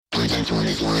times 1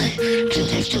 is 1, 2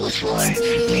 times 2 is 4,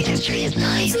 3 times 3 is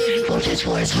 9, 4 times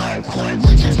 4 is hardcore.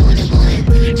 1 times 1 is 1,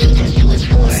 2 times 2 is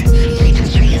 4, 3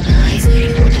 times 3 is 9,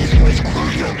 4 times 4 is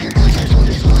quadruple. 1 times 1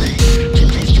 is 1, 2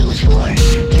 times 2 is 4,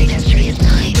 3 times 3 is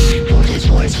 9, 4 times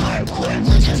 4 is hardcore.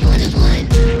 1 times 1 is 1,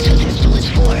 2 times 2 is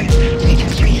 4, 3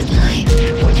 times 3 is 9,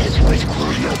 4 times 4 is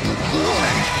quadruple.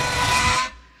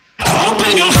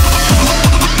 Open your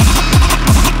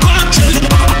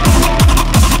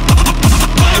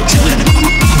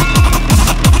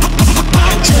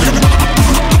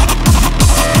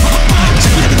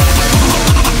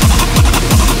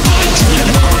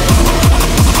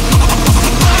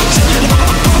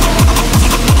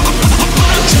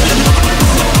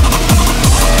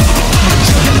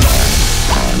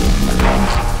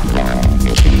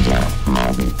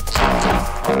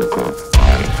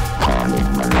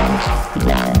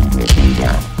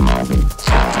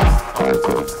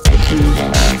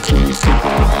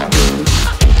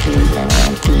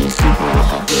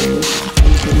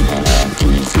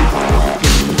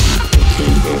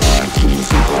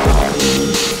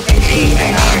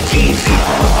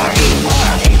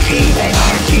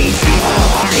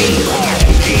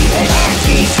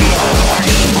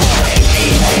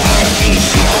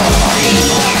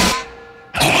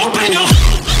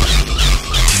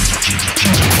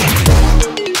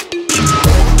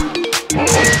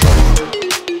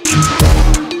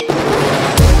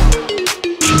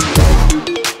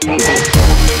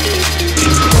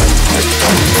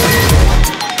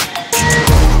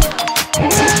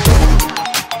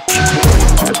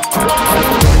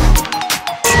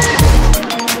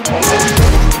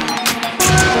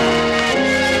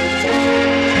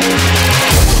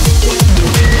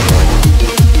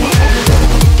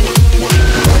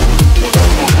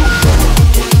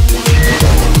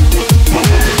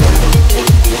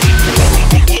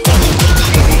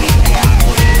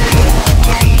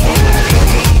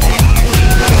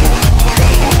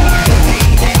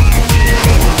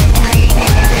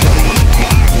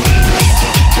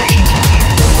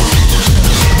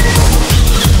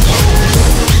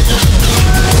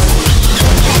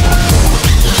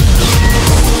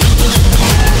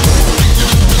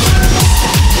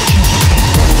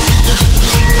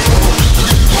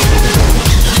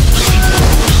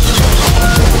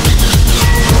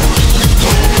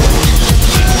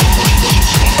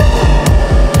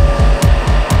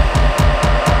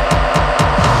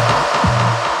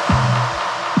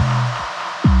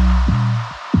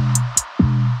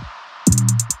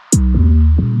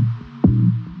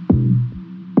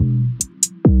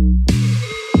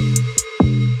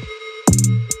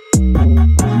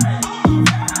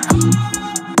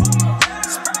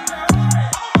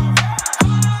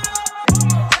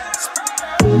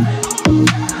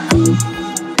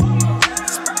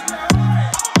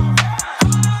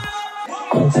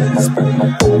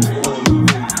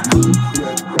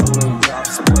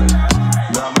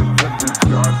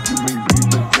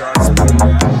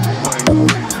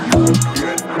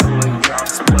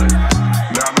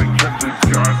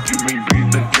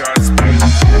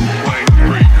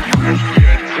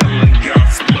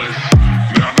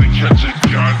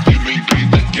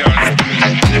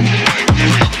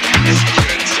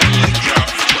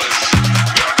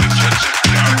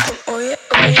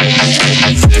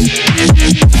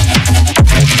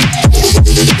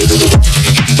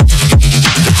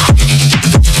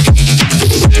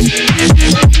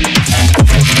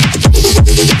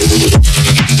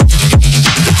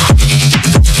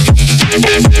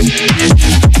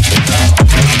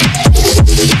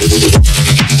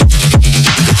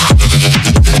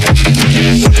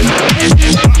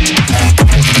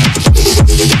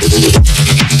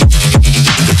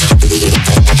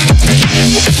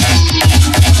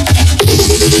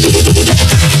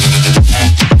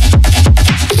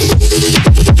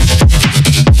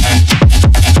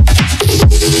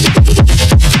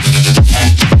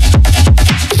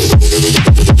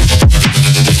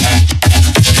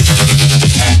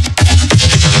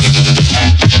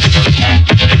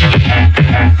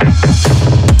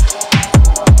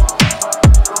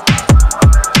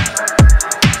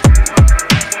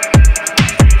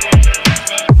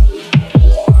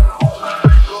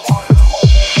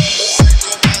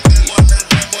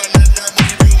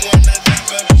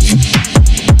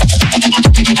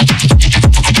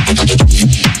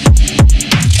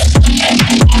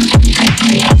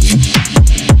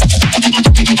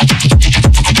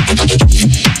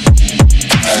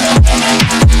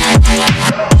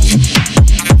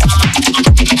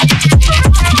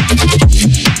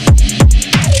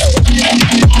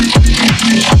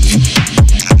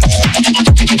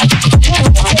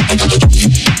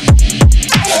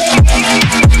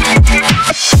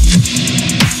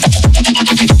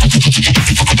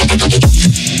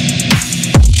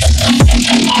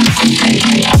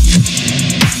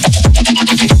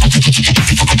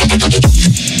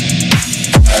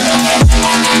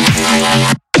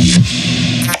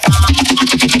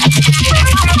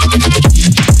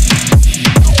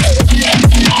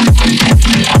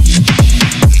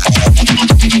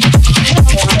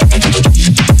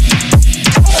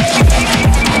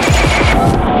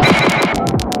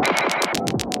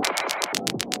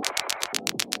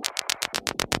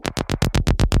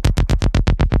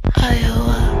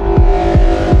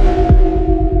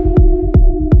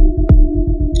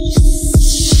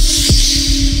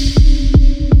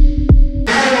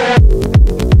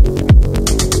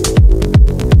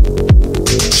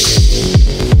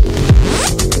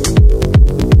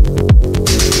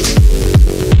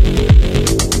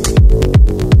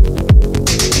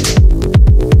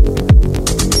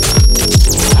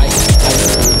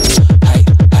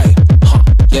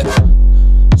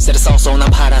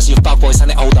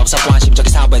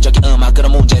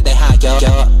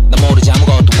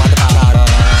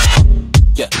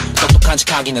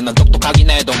하기는 넌 똑똑하긴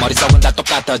해도 머릿속은 다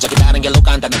똑같아. 저기 다른 길로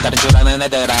간다는 다른 줄 아는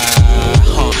애들아.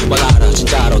 뭘 알아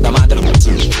진짜로 다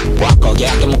만들어봤지. 거기에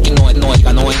아껴 묶인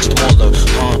노예가 노예인지도 몰라.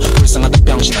 불쌍하다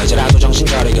병신아 이제라도 정신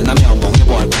차리게 나 면봉 네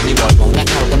월봉 내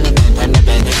칼 걷는 내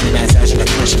밴드 내 사실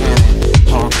같은 걸 시켜내.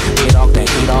 1억 대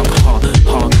 1억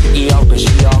 2억 배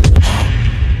 10억.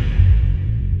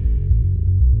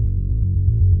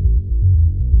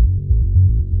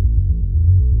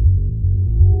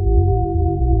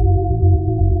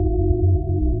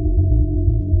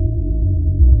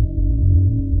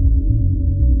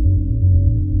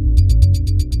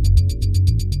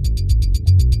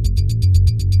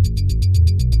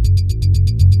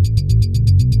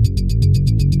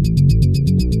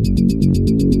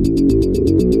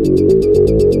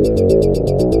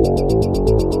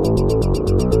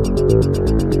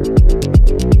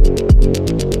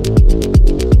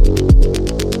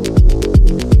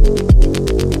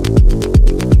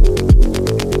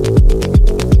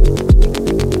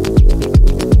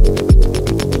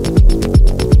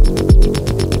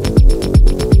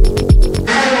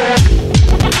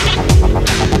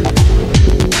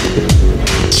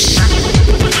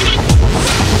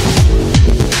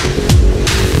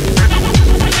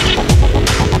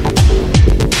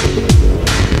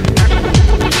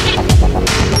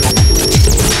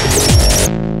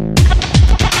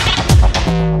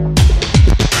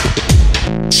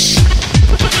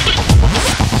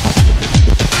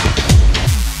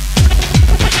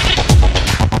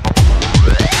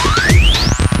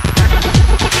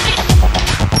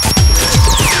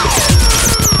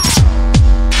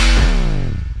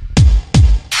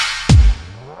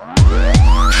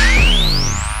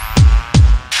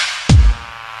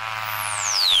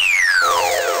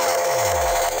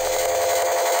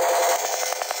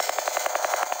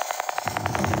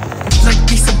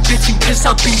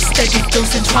 I'll be steady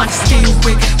dosing, trying to stay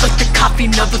awake, but the coffee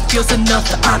never feels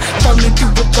another. I'm falling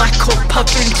through a black hole,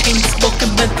 puffing, chain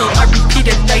smoking menthol. I repeat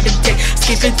it night and day,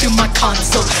 escaping through my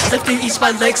console, lifting each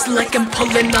my legs like I'm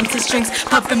pulling onto strings.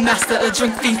 Puppet master, a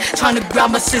drink fiend, trying to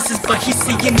grab my sisters, but he's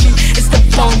seeing me. It's the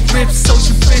bone ribs,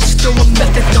 social bridge, throw a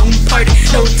methadone party.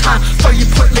 No time for you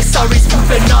pointless sorries,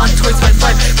 moving on towards my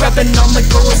life, grabbing all my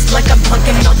goals like I'm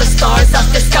plugging all the stars out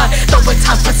the sky. No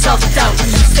time for self-doubt.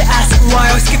 Used to ask why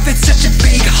I was given such a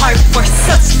big heart for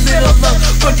such little love.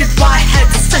 Wondered why I had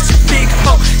such a big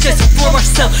home just for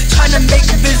myself, trying to make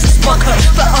a business walk up,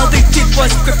 but all they did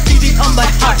was graffiti on my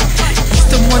heart. Used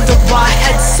to wonder why I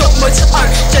had so much art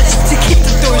just to keep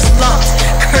the doors locked.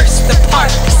 Cursed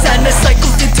apart, sadness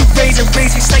cycled into rage and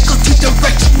rage recycled to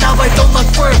direction. Now I don't long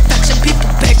for affection, people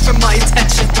beg for my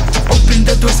attention. Open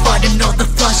the doors wide and all the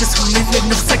flaws just won't live,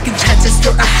 no second chances.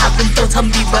 Sure I haven't, don't tell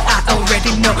me what I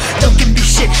already know. Don't give me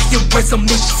shit, your words don't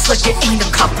make it like it ain't a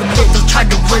compliment. Don't try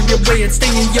to worry your way and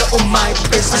stay in your own mind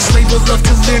prison. A slave will love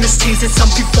to learn his chains, and some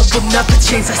people will never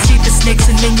change. I see the snakes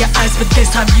and in your eyes, but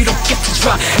this time you don't get to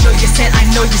try. Know you're saying, I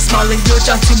know you're smiling, you're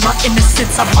drawn to my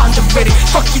innocence. I'm on the ready,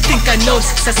 fuck you think I know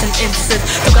success and innocence.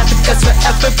 Don't got the guts for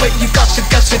effort, but you got the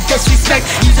guts for disrespect.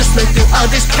 You just live through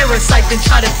others' parasite, then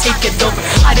try to take it over.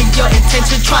 Hiding your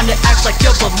intention, trying to act like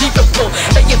you're believable.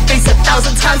 Let your face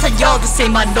 1,000 times, and y'all the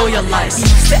same, I know your lies. You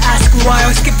used to ask why I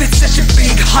was given such a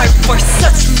big heart for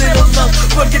such little love.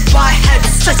 Wondered why I had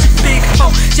such a big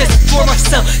home just for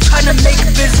myself, trying to make a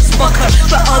business walk up,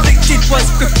 but all they did was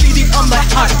graffiti on my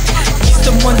heart. Used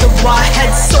to wonder why I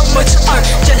had so much art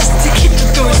just to keep the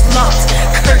doors locked.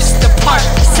 Cursed apart,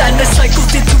 sadness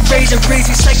cycled into rage and rage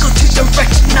recycled to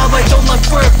direction. Now I don't long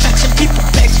for affection, people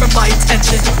beg for my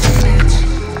attention.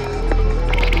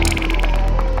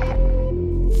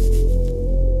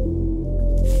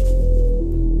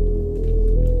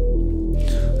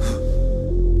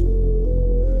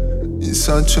 이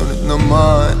상처는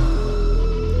너만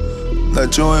날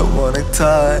조여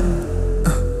원액타임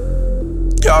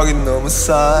여긴 너무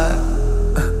싸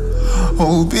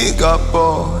호흡이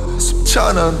가뻐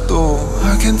숨차나 또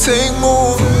I can't take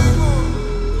more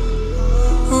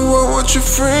Why won't you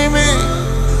free me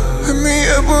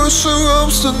의미해 볼 수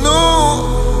없어 no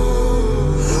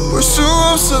볼 수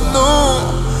없어 no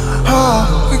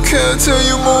I can't tell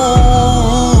you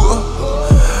more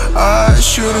I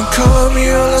shouldn't come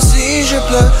here, all I see is your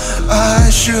blood. I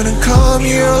shouldn't come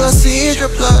here, all I see is your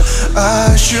blood.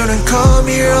 I shouldn't come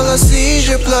here, all I see is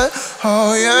your blood.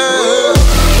 Oh yeah.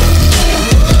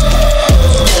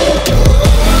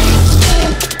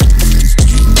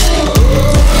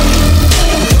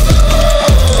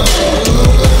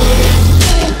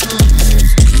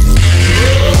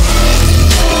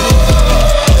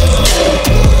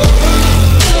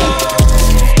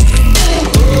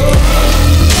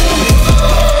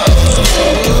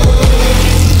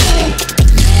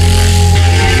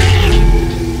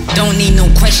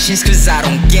 questions cause I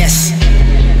don't guess.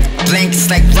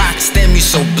 Blankets like rocks, damn you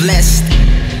so blessed.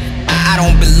 I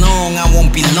don't belong, I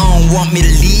won't be long. Want me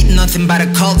to lead, nothing but a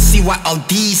cult. See what all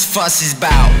these fusses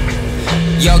bout.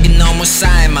 여긴 너무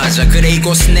쌓여맞아. 그래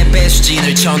이곳은 내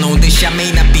배수진을 쳐놓은 듯이 I may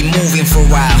not be moving for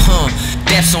a while.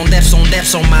 Depths on depths on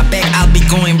depths on my back. I'll be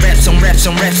going reps on reps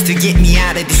on reps to get me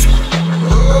out of this.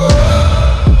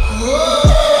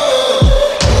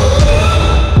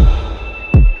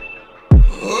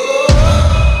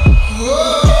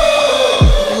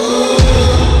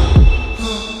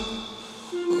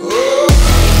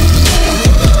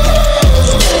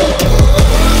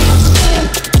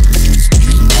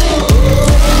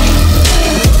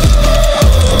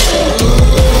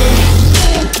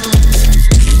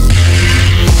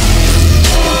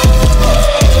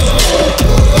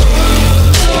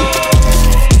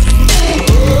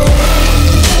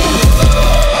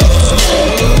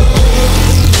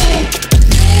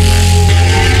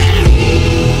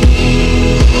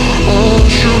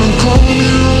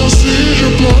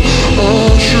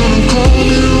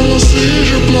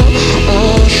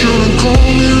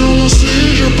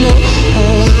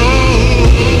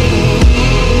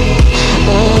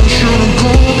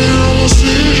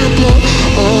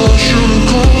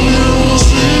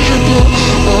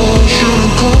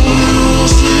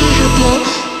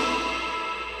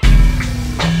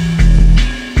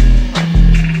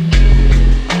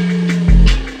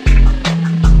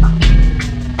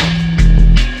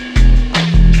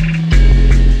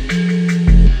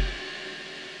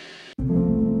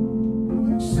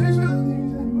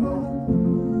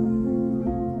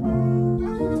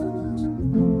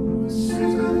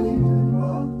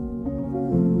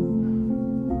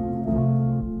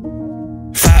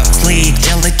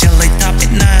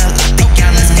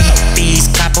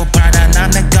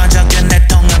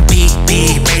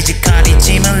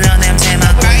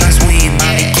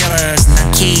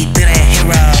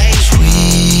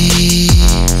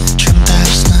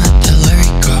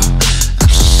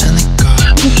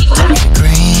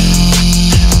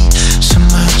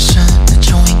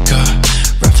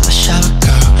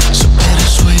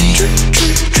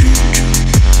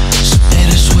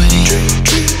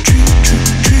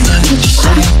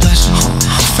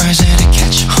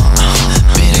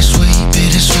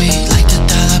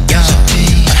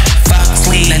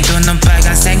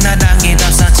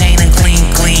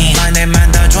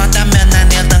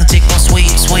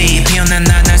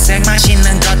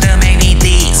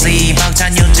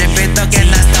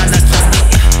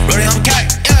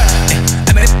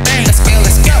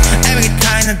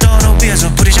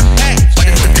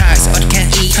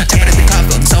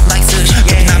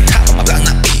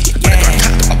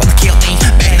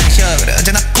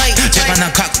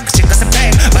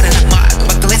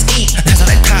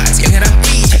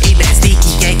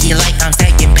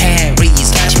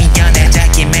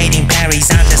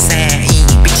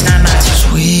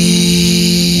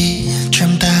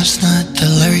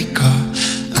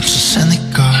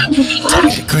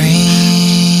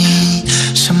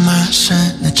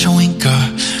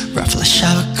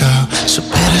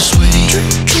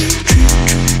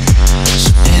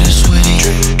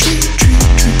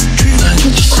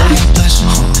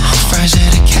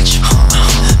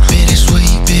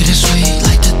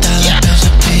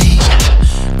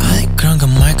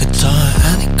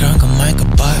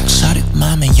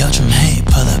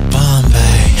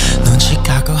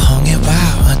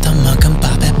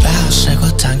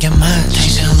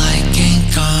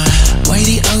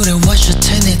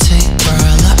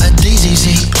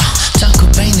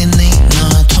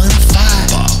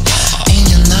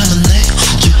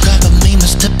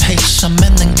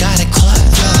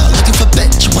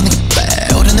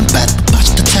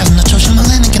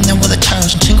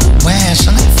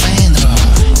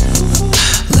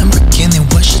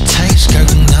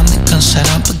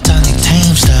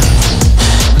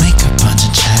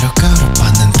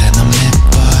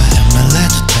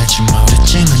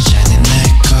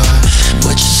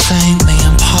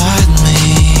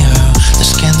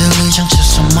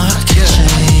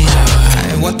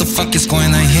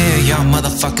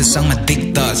 Suck my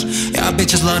dick thoughts. Y'all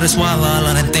bitches love to swallow all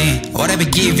of that thing. Whatever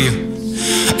give you.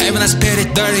 Even I spit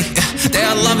it dirty. They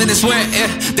all loving this way.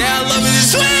 They all loving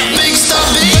this way. Big stuff,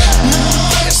 big.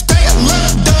 Stay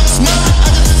alive, don't smile.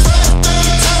 I just fucked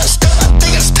 30 times. Stuff I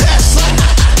think it's past like.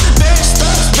 Big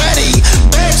stuff's ready.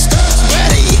 Big stuff's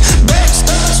ready. Big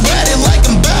stuff's ready. Like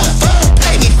I'm about to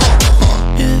pay me.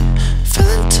 Yeah,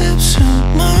 feeling tips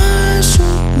in my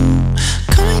soul.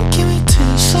 Come and give me to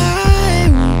the side.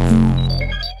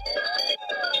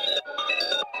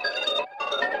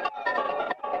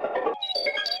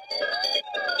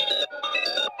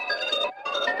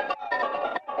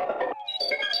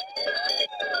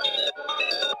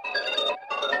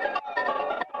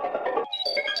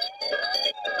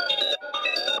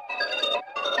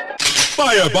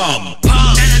 Firebomb.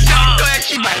 나는 거야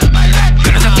씨발로 말라.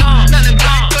 그래서 나는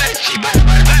거야 씨발로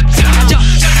말라. 사라져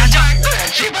거야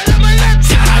씨발로 말라.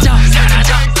 사라져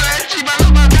거야 씨발로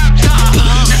말라.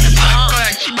 나는 거야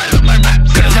씨발로 말라.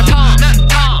 그래서 난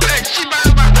거야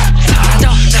씨발로 말라.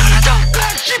 사라져 거야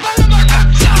씨발로 말라.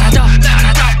 사라져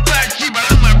거야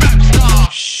씨발로 말라.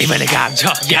 이번에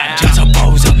감정 서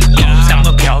보석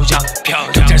쌍문 표정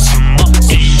경찰 숨어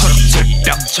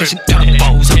초록술병 소심처럼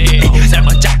보석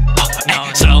삶아 잡아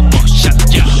slow motion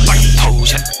빨리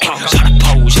포션 파란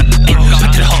포션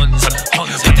파트의 혼선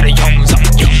파트의 용성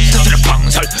파트의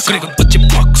방설 그리고 멋진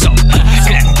복성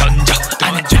그냥 던져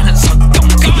나는 소통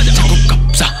자꾸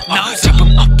겁서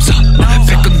작품 없어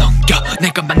 100건 넘겨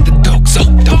내가 만든 독서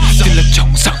들러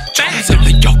정성 들러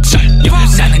욕설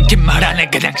나는 긴 말 안해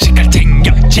그냥 시간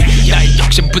챙겨 나의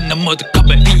욕심 분노 모두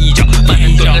컵에 비져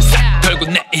많은 돈을 싹 털고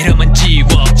내 이름은 지워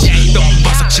넌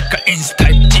버석 시컬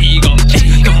인스타에 찍어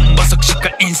넌 버석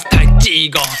시컬 인스타에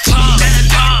찍어 나는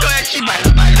거야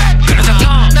씨발로 말라. 그래서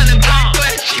나는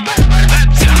거야 씨발로 말라.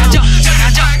 사라져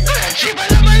거야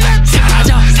씨발로 말라.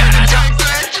 사라져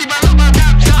거야 씨발로 말라.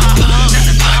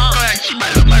 나는 거야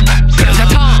씨발로 말라. 그래서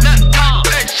난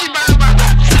거야 씨발로 말라.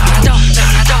 사라져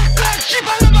거야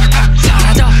씨발로 말라.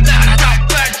 사라져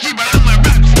거야 씨발로 말라.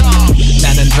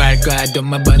 나는 될 거야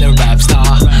돈만 버는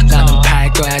랩스타. 나는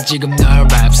팔 거야 지금 널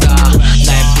랩스타.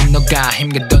 나의 분노가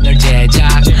힘과 돈을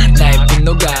제작. 나의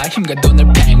분노가 힘과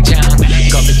돈을 팽창.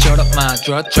 커피처럼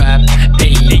마주어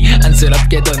트랩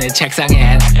안쓰럽게도 내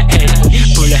책상엔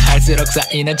불레할수록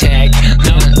쌓이는 책.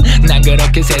 난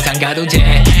그렇게 세상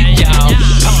가도돼.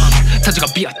 터주가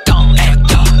비었던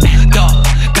더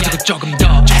가지고 조금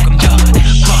더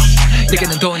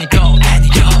내게는 돈이 더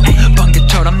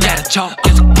번개처럼 내려쳐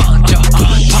계속 번져.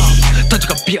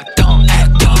 터주가 비었던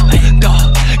더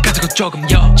가지고 조금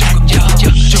조각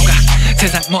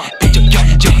세상 뭐 비춰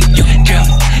영정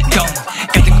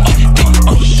가지고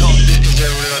이제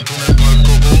우리가 돈을 벌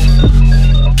거고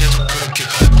계속 그렇게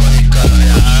갈 거니까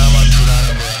야만 두라는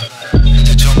거야. 이제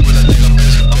전부 다 내가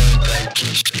뺏을 거니까 이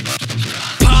개씨발놈들아.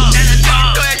 나는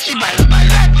거야 씨발로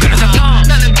말라. 그래서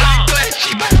나는 거야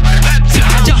씨발로 말라.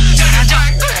 사라져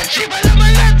거야 씨발로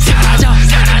말라. 사라져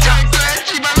거야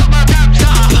씨발로 말라.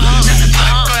 나는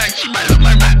거야 씨발로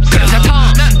말라. 그래서 난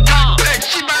거야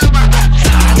씨발로 말라.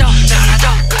 사라져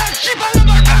거야 씨발로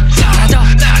말라. 사라져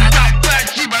거야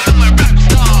씨발로 말라.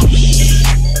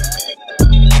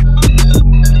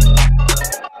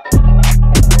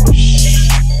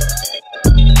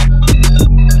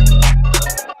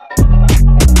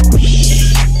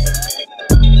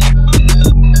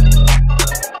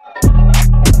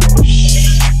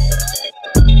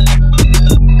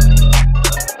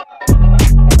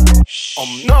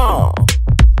 No,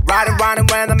 riding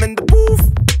when I'm in the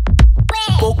booth.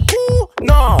 Boku,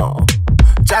 no.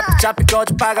 잡히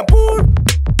거짓 빨간 불.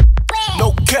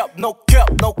 No cap, no cap,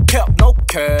 no cap, no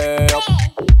cap.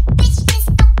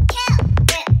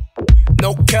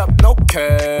 No cap, no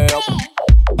cap.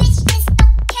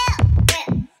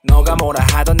 너가 뭐라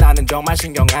하던 나는 정말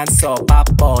신경 안 써.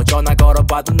 바빠 전화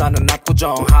걸어봐도 나는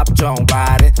압구정 합정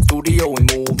riding studio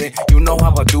and moving. You know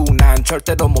how I do. 난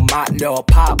절대로 못 말려.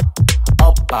 Pop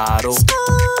up bottle.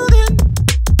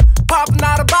 Pop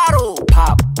not a bottle.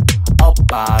 Pop up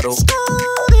bottle.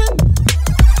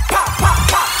 Pop pop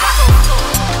pop.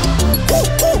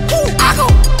 I go.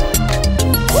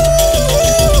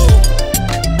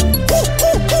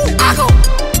 I go.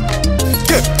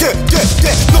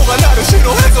 너가 나를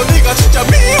싫어해서 네가 진짜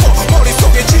미워.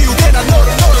 머릿속에 지우개 난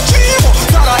너를 지워.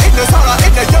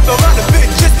 살아있는 연병하는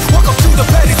bitches. Welcome to the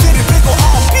petty city big ol'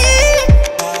 RP.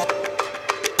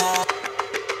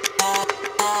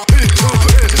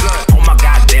 Oh my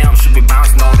goddamn, should be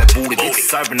bouncing on that booty. This is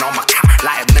serving on my cock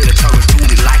like military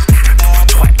duty. Like,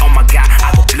 oh my god,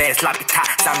 I go blast like a top.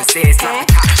 Simon says, yeah,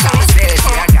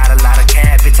 I got a lot of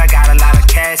cash, bitch, I got a lot of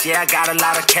cash. Yeah, I got a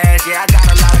lot of cash, yeah, I got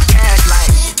a lot of cash.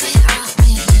 Like,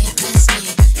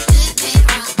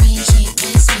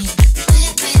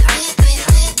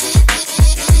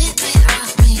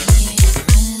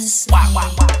 wow,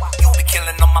 you be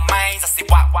killing on my minds, I say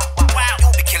wow,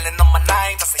 you be killing on my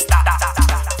lines, I say stop,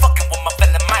 fucking with my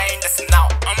fellow mind, listen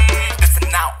out,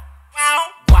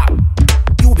 wow,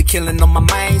 you be killing on my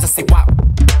minds, I say wow,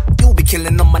 you be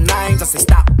killing on my lines, I say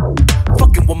stop,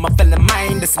 fucking with my fellow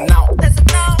mind, listen out,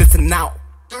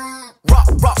 rock,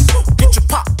 get your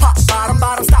pop, bottom,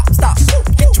 stop,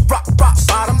 get your rock,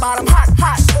 bottom, hot,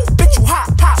 bitch you hot,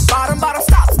 bottom,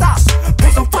 stop,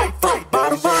 pick up, fight,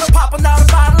 bottom, popping out a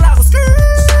bottle, I go skirt.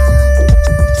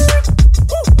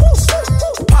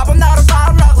 Popping out a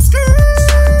bottle, I go skirt.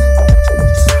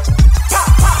 Pop.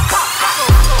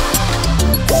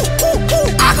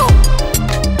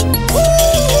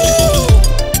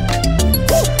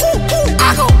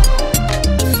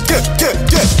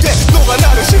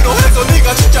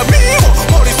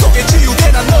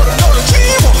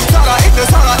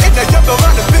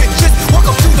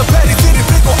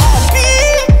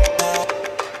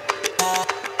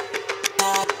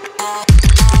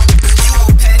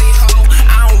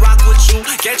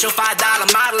 got your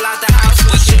 $5 model out the house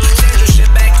with you. Send your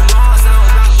shit back to Mars, I don't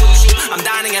rock with you. I'm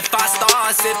dining at 5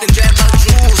 stars, sipping jet black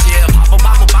juice. Yeah,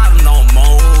 pop a bottle, no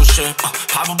motion.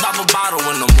 Pop a bottle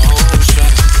with no motion.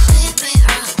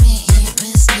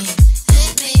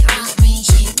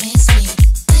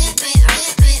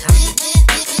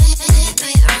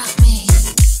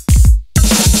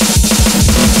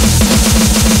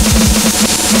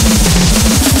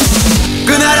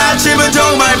 그날 아침은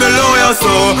정말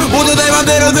별로였어. 모두 내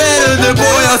맘대로 되는 듯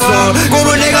보였어.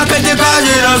 꿈을 내가 깰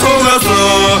때까지 난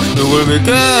속였어. 누굴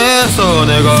믿겠어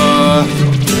내가.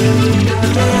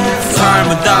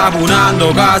 삶은 따분한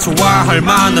너가 좋아할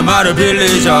만한 말을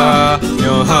빌리자.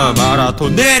 묘한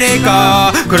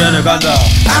마라톤이니까 그래 내 간다.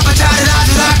 아빠 차례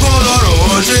아주 닦고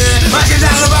돌아오지.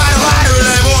 마실장으로 바로 화를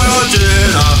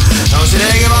내보였지. 나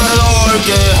당신에게 말을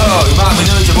놓을게. 이 맘이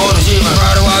늦지 모르지만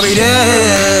Brother I'll be there.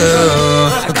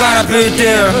 I gotta be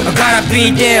there. I gotta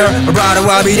be there. Brother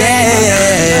I'll be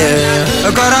there.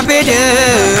 I gotta be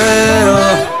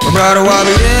there. Brother I'll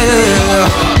be there.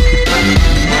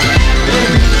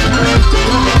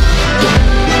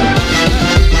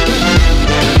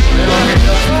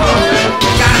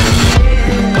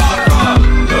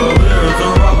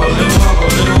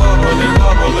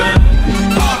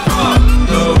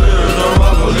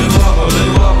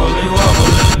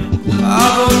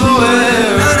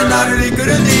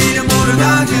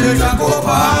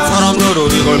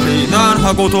 사람들은 이걸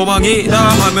비난하고 도망이다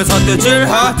하며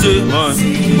삿대질하지만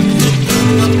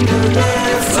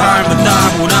삶은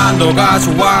따분한 너가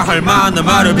좋아할 만한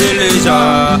말을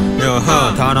빌리자.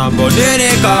 묘한 단 한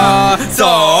번이니까.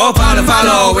 So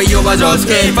follow where you just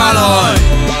keep following.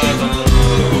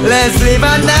 Let's live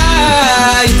at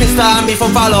night. You can stop me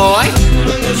from following.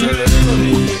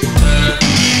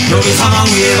 여기 사망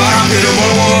위에 바람피를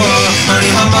몰고 아니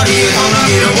한 마리의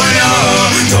당나귀를 올려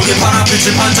저기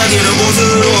파란빛이 반짝이는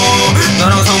곳으로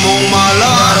난 항상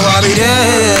목말라. I'll be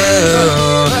there.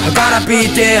 I gotta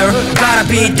be there. I gotta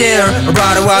be there.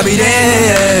 Brother I'll be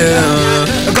there.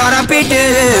 I gotta be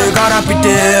there. Gotta be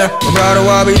there. Brother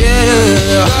I'll be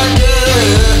there.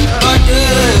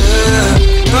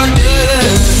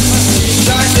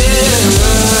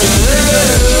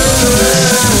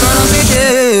 Gotta be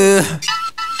there.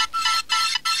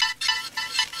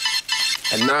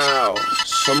 And now,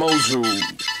 Samozu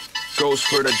goes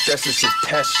for the decisive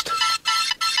test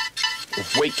of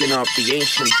waking up the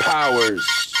ancient powers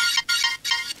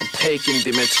and taking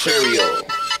the material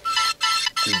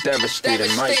and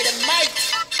devastating might.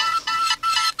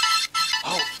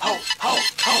 Ho, ho, ho,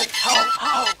 ho, ho,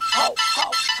 ho, ho,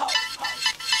 ho, ho, ho.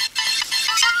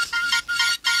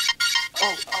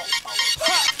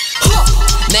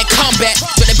 내 컴백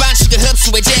전의 방식을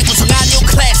흡수해 재구성한 new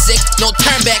classic no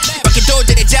turn back 밖에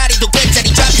돌들의 자리도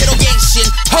꿰자리 좌표로 갱신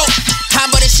호! 한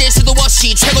번의 실수도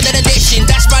없이 최고되는 대신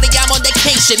다시 말해 I'm on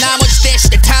vacation 나머지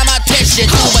대신에 time out 대신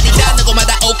두 번이 닿는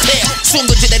곳마다 all clear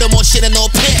순간지대로 못 쉬는 no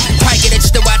pit 활기를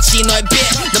지켜왔지 너의 빛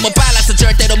너무 빨라서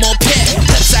절대로 못 pick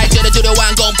흡사이즈를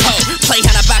두려워한 공포 play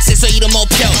하나 박스에서 이름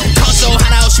목표 console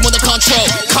하나 없이 모두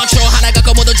control 하나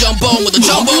갖고 모두 정보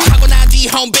하고 난 뒤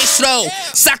home base로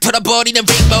싹 털어버리는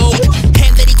rainbow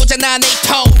핸들이 고장난 내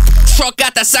톤 트럭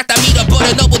갖다 싹 다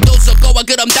밀어버려 너보도 섞어와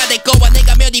그럼 다 될 거와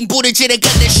내가 몇 인부를 지른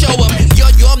근데 show 'em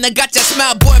여유 없는 가짜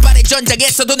smile boy 발의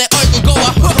전장에서도 내 얼굴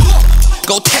고와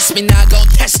Go test me now, go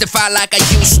testify like I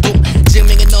used to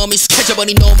증명은 놈이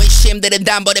스쳐져버린 놈의 심들은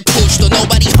단번에 push 또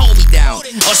nobody hold me down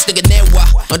어스득은 내와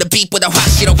on the beat보다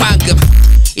확실한 황금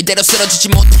이대로 쓰러지지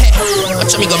못해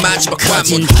어쩜 이건 마지막 관문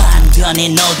거진 판전에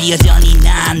너비 여전히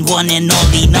난 원앤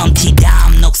only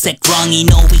넘치담 녹색 렁이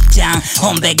노익장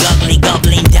홈백 ugly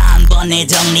goblin 단번에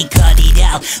정리 cut it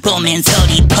out 보면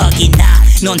소리 퍽이나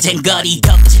논쟁거리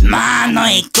덥지만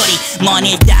너의 꼬리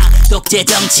머니다 독재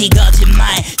정치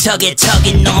거짓말 저게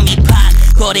척인 놈이 판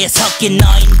고래 섞인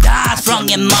너인 다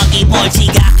프렁의 먹이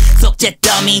몰지가 속죄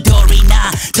더미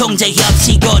돌이나 통제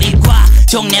없이 고립과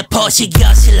종래 포식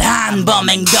여실한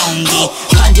범행 동기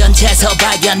환전체에서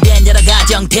발견된 여러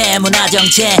가정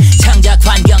대문화정체 창작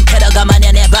환경 테러가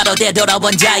만연해 바로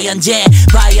되돌아온 자연재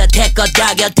바이오텍 것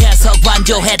곁에서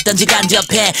관조했던 지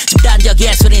간접해 집단적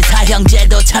예술인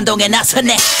사형제도 찬동에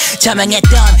나서네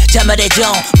자명했던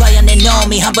자멸해줘 바이오낸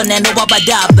놈이 한번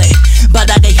내놓아봐다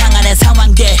바닥을 향하는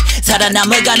상황들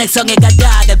살아남을 가능성의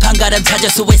가닥을 판가름 찾을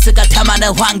수 있을까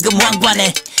탐하는 황금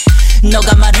왕관을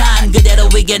너가 말한 그대로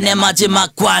이게 내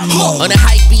마지막 관문 어느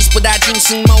하이비스보다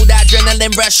짐승 모드 아드레날린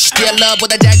러쉬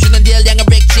딜러보다 잘 주는 딜 양은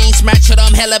릭 제임스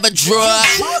말처럼 hell of a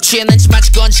drug 취했는지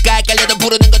마치 건지가 헷갈려도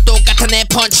부르는 것 똑같아 내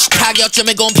펀치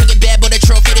타격점에 공평히 배부른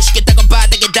트로피를 시켰다고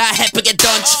바닥에 다 해프게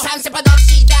던치 상세판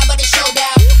없이 다 버린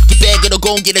showdown 기백으로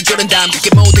공기를 조른다음 그게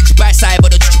뭐든지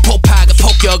발사해버려주지 폭파가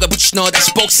폭격을 붙이 너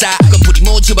다시 복사 그건 불이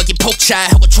무지막이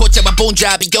폭찰하고 초점만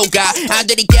본잡이 요가 안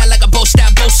되니까 like a boss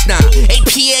down boss now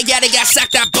AP에 야래가 싹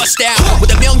다 bust down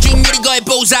with a 명중률이 거의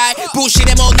bullseye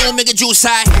부실에 못 누명의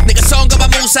주사위 내가 선거만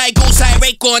무사히 구사히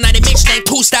레이권 아니 믹스나인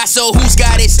투스타 so who's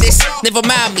got is this never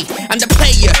mind me I'm the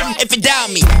player if you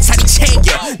doubt me 살이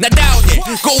챙겨 나 down it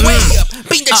go way up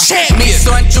be the champion 네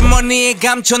손주머니에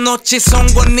감춰놓지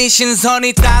송곳니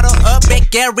신선이 따로 up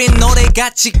게리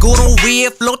노래같이 구름 위에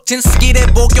floating 스킬에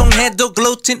복용해도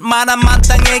글루틴 만한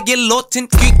만땅의 길로틴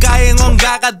귓가에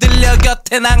뭔가가 들려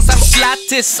곁엔 항상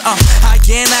플라티스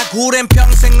하예나 구렘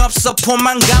평생 없어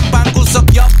포만감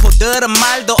방구석 여포들은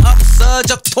말도 없어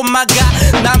적토마가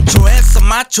남초에서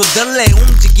마초들의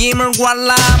움직임을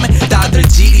관람해 다들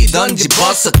지리던지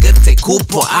버섯 끝에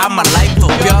구포 아마 라이프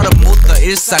뼈를 묻어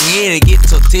일상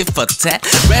일기토 티퍼테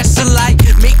wrestle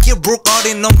like 미끼 브룩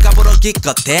어린 놈값으로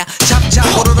기껏해 잡잡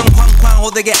오르는 쾅쾅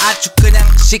호되게 아주 그냥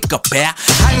시겁해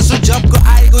한수 접고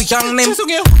아이고 형님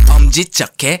죄송해요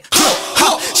엄지척해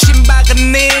신박은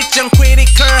일정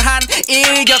크리티컬한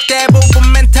일격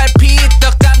대부분 멘탈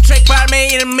피떡담 트랙 발매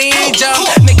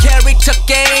 1미정 내 캐릭터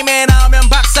게임에 나오면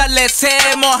박살내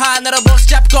세모 하나로 보스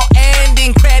잡고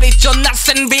엔딩 크레딧 존나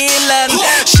센 빌런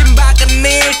신박은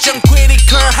일정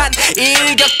크리티컬한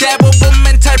일격 대부분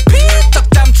멘탈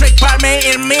피떡담 트랙 발매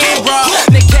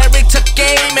 1미정 내 캐릭터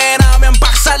게임에 나오면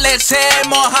박살내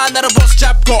세모 하나로 보스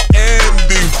잡고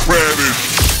엔딩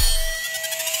크레딧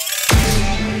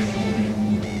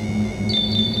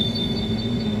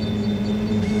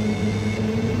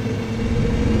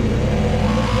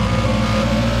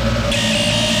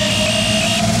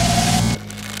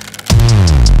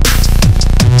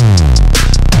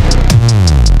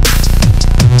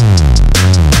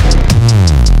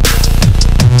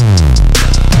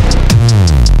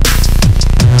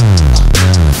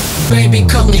Baby,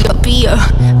 call me Yuppie,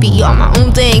 be on my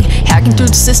own thing. Hacking through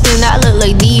the system, I look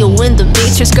like Neo in the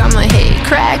Matrix. Got my head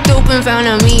cracked open, found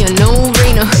on me a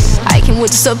no-brainer. I can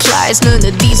with the supplies, none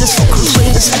of these is for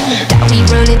complainers. That we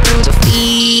running through the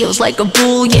fields like a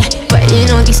bull, yeah. Biting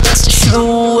on these nuts to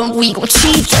show, and we gon'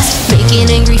 cheat just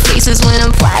making angry faces when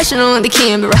I'm flashing on the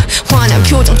camera. 화난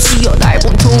표정 지어 날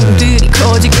본 통들이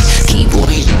커지게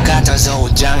기분이 같아서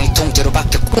옷장이 통째로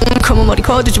바뀌었고 검은 머리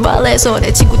거두지 말래서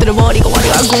내 친구들의 머리가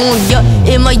와려가고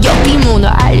In my Yuppie 문을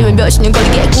알려면 몇십 년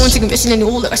걸리겠군 지금 몇십 년이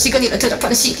올라갈 시간이라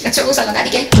대답하는 시기가 정상은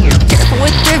아니겠 Careful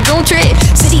with their gon' trip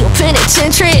City open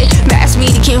eccentric Mass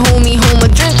media can't hold me home A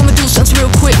drink, I'ma do something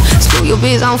real quick Screw your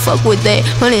biz, I don't fuck with that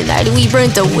 100 night we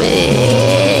burnt the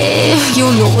way You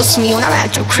know it's me when I'm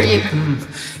at your crib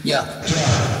Yeah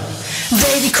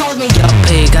Baby called me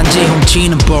옆에 간지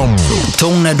훔치는 봄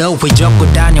동네로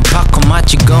휘젓고 다녀 팝콘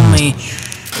마치 거미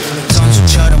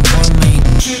선수처럼 몸이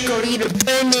길거리를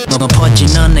奔너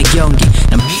퍼지는 내 경기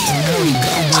난 미친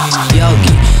여기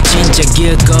진짜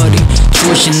길거리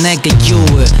출신 내가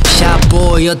유해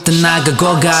샷보였던 나가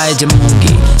고가의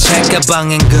전문기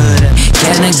책가방엔 그래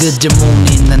걔는 그저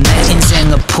무늬 난 내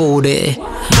인생을 풀이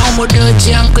너무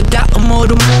늦지 않고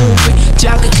다음으로 move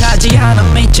자극하지 않아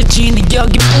맺혀지는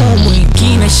여기 뿜이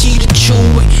기나 시를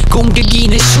추위 공격이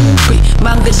내 숲이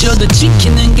망가져도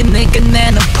지키는 게 내가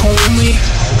내는 폼이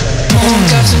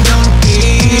몸값은 더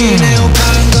높이 내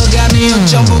옷가는 거가 아니여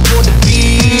전부보다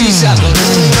비싸 버릇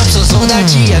없어서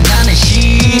달지 않아 내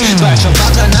시발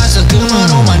처박아 나서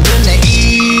금으로 만든 내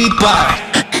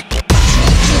이빨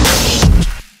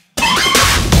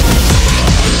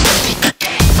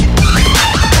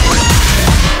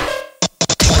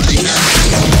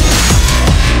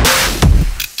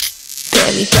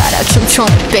Baby 따라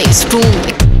춤추는 베이스 boom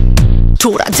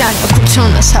돌아다녀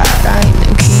굴쳐나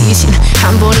살아있는 귀신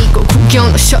한 번 입고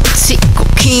구경도 셔츠 입고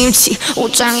김치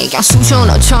옷장에 그냥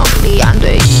쑤셔넣어 정리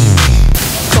안돼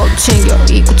거기 챙겨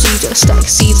입고 찢어 스타일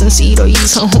시즌 싫어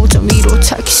이상 호점 위로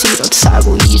찾기 싫어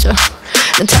살고 잊어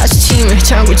난 다시 침을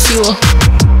잠글 치워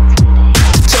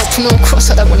덮어놓고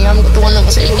사다 보니 아무것도 없는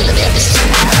것을 보이는 내 앞에서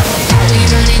We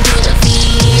running through the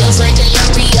fields like a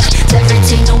Yuppie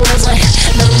Everything the world's like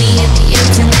lonely at the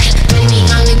internet Baby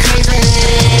I'm in crazy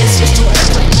Switch to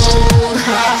airplane mode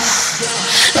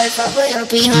Life of a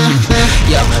Yuppie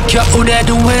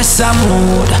겨울에도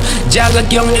회사물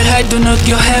자가격리 해도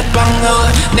느껴 해방을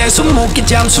내 손목에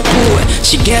잠수 후에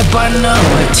시계 반응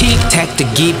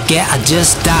틱택도 깊게 I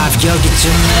just dive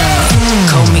여기쯤에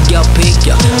Call me Yuppie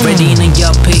Ready는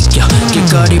Yuppie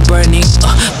길거리 burning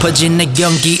퍼진 내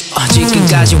연기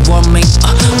지금까지 warming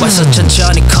와서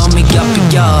천천히 Call me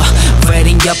Yuppie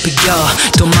Ready Yuppie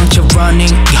도망쳐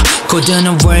running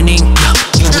고드는 warning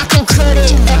You're not gon' cut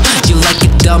it You like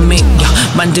a dummy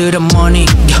만들어 money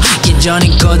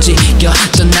전인 거지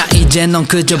나 이제 넌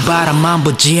그저 바라만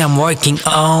보지 I'm working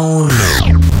on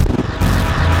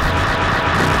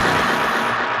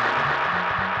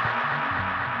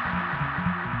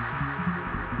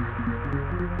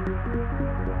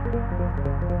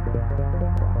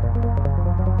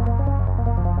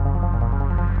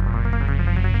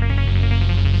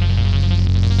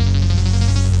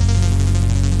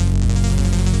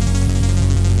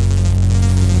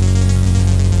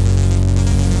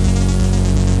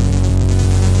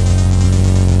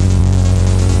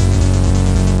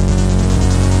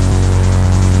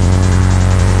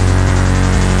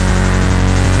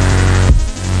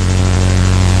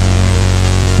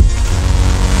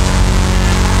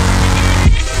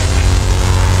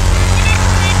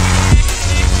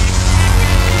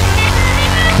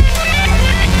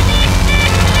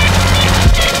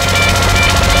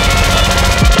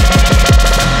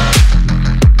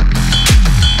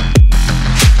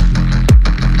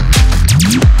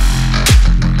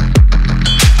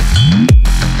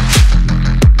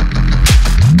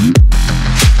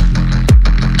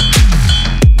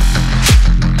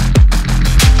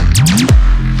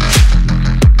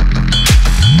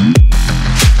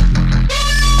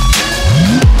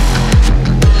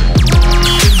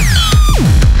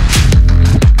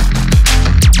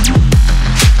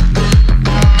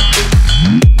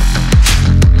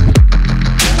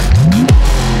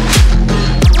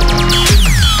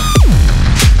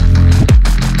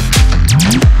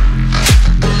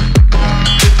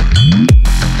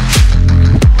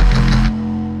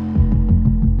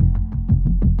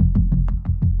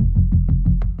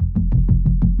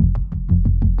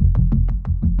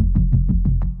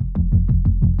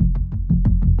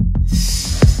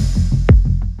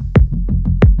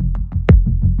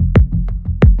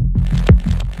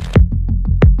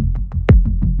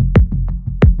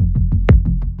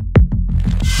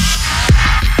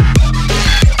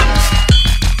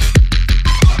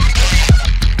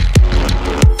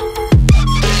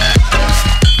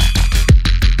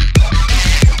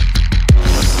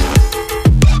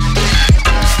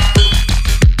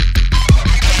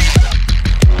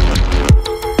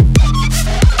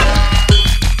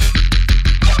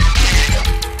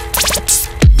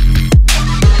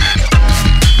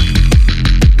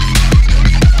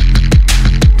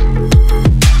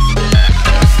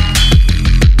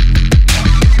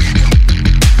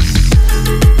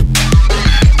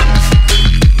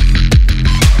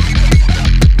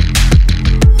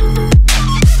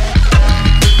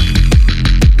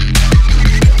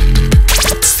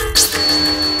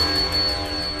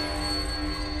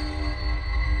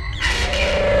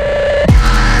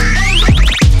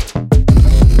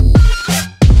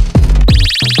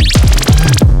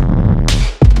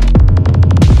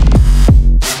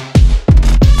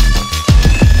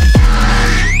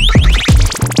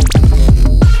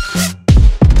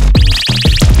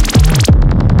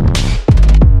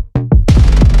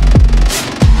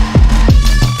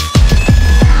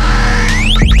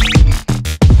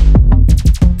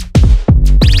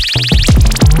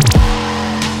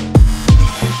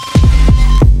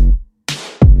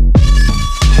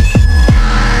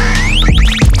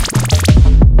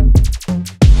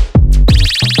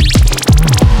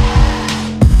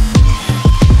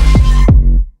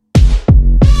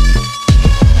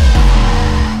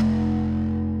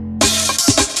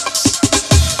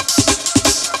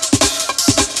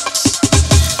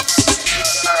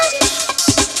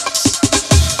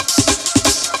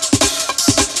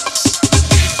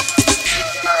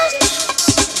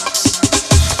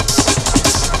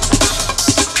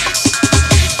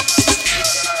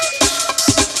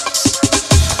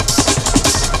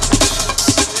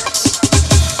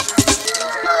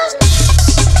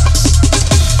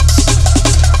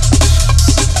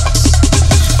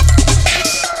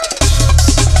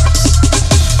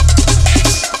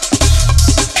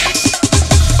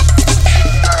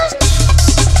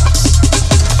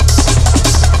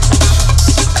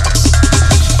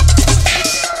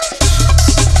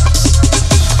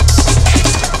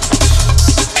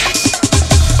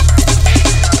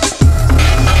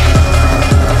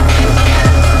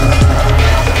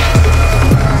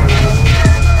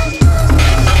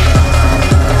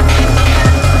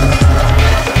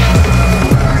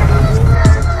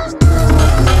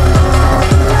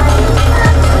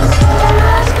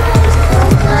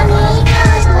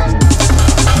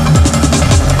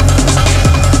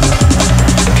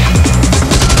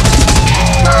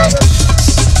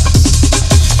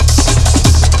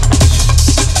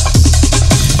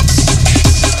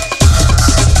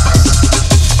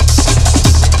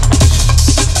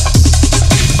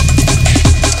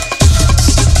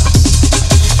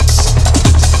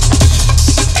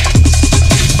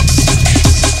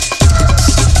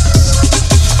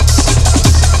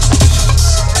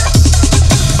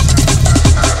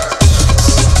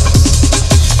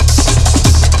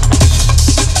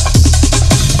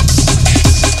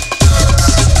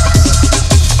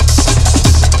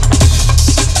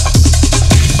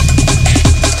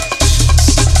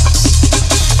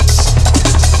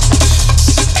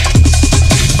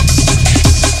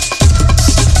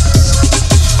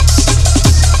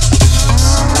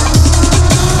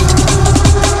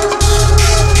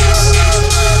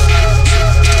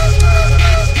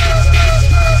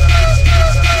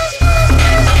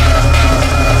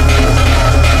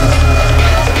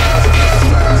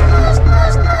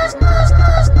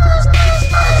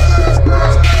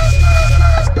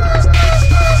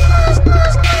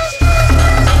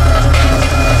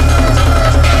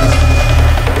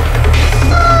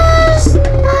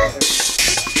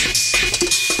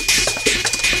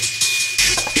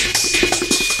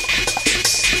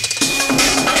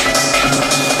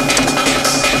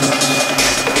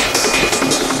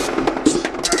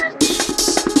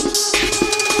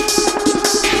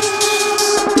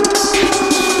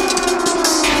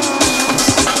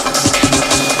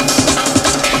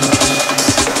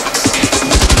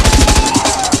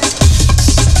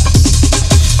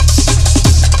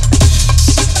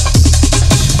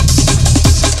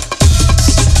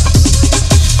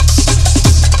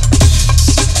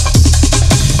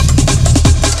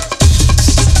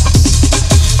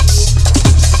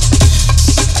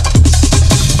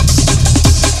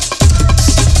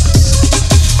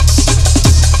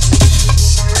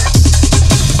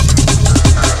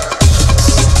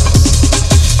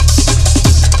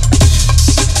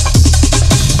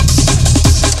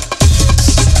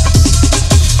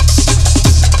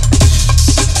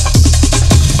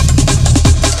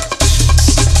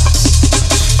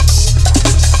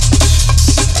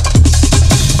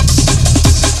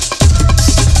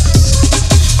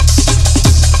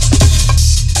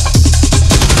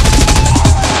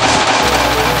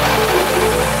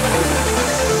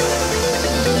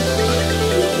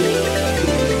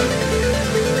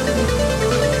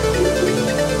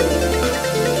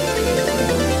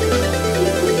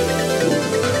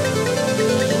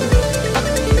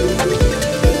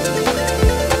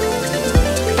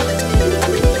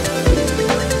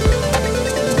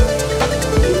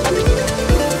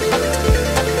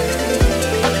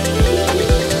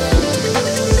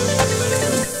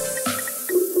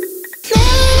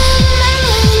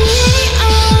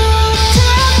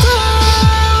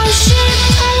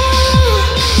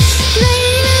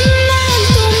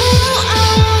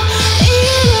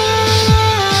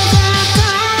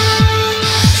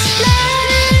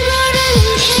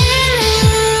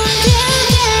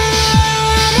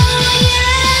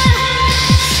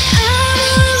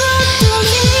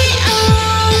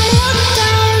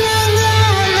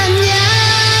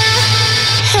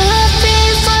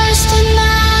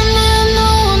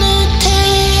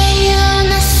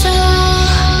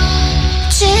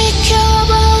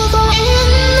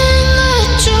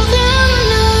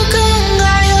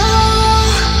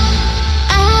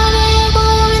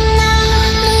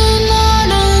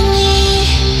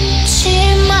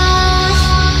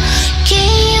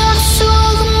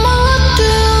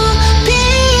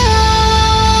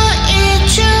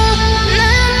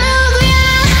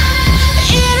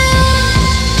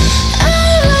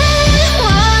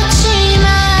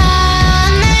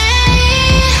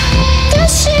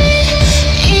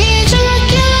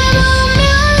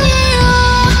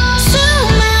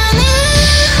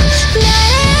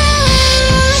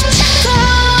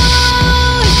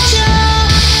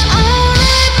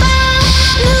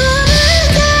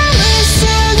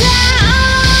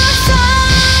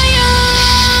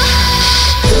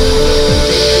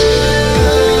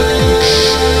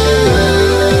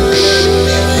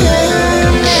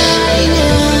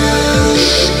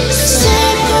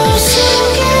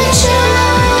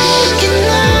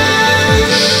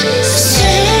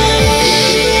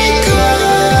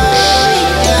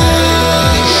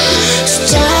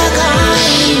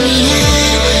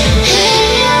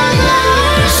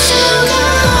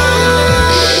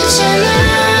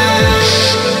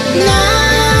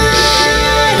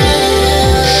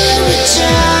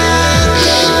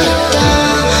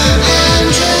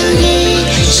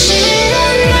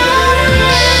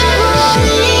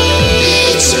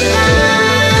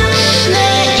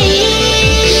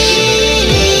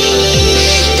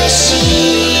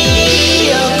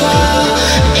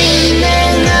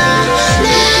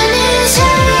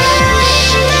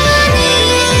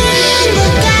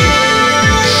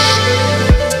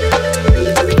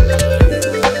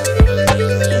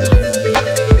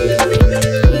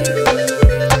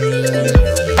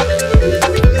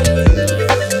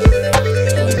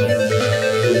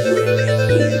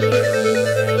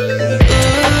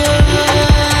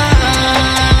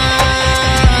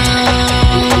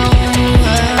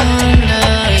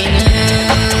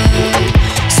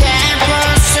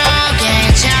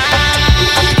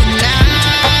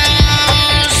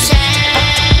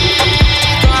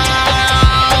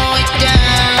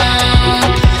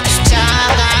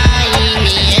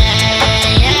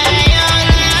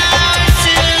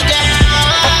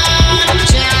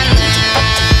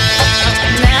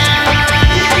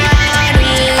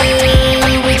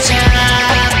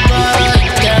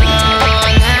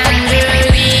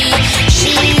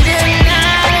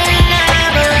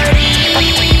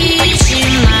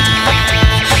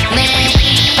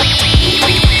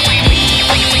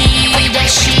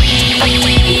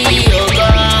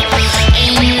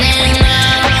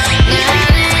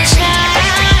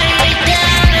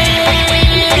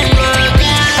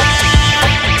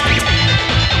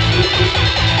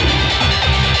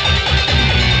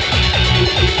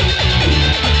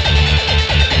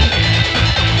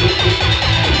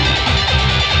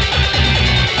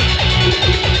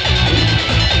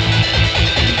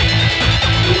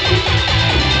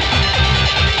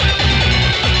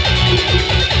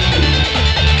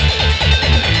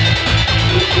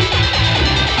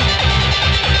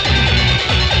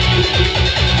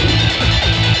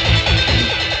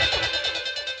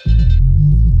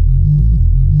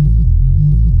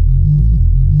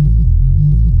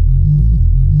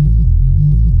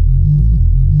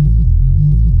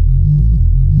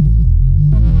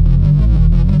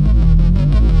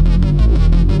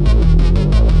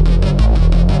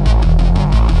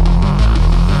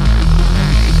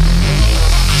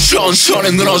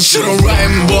천천히 늘어지는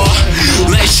레인보우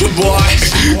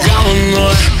레이셔보이 감은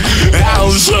널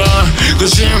아우서 그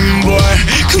짐볼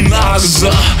그 나그서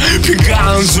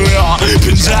빈가는 수요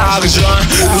빈자그전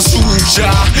그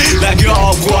숫자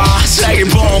낙엽과 세계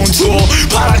봉투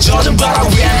바람 젖은 바람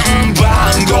위엔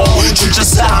방고 진짜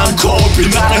쌓고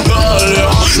빛나는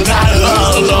흘려 나는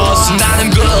흘렀어 나는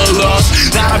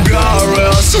글렀어 나는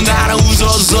별었어 나는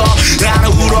웃었어 나는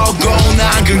울었고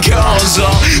난 끊겼어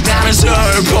나는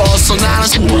슬펐어 나는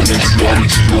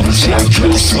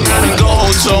나는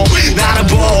고통 나는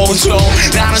보통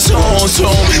나는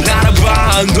소통 나는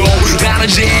반동 나는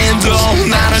진동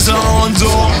나는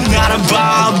선동 나는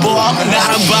바보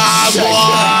나는 바보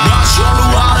나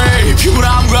절로 안해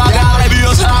피곤함과 나를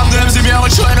비워 사람들 냄새명을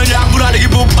쳐있는 양분 아니기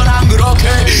분판한 그렇게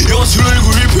요술을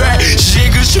구입해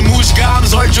시그시 무식함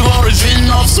설정으로 주인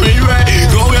없음 이외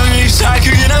고양이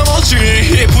살크기나 멋지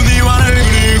예쁜 이와는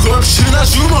그리 골프치나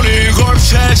주머니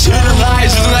골프채 치는 나이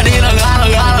주둥아리나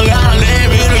가나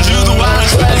내비를 주도하는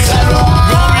트랜스로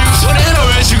고민 소리로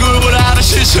외치고 보라는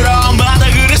시처럼 바다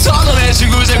그래서도 내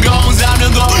친구 제공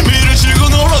 3년도 미를 치고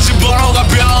놀러지 번호가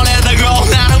변했다고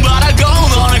나는 말하고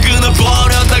너는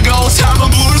끊어버렸다고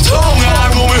 3번 불을 통할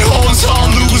몸의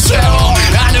혼선 누구세요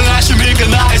안녕하십니까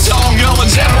나의 성경은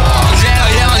제로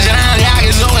제어예언자는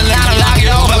약의 속에 나는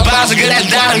낙엽 바빠서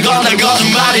그랬다는 건 날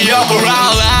거짓말이었고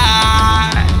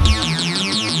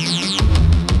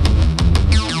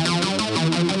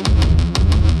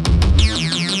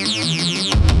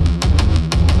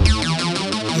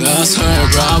나서의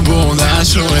반복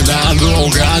나중에 난도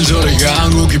간절히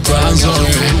간국이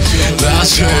반성해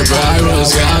나서의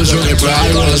바이러스 감정의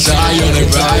바이러스 자연의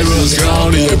바이러스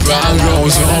거리의 반공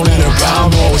소리는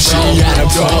반복 시간의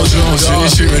표정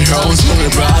지식은 형성의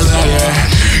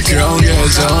바다에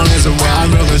경계선에서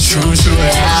완벽한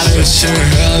춤추의 아저씨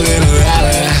흘리는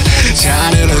아래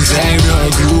자네는 생명을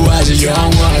구하지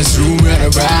영원한 수면을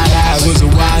바라고서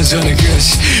완전히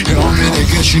끝이 영민의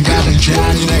끝이 같은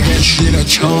잔인하게 치는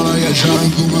천하의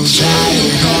전품은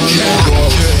사이를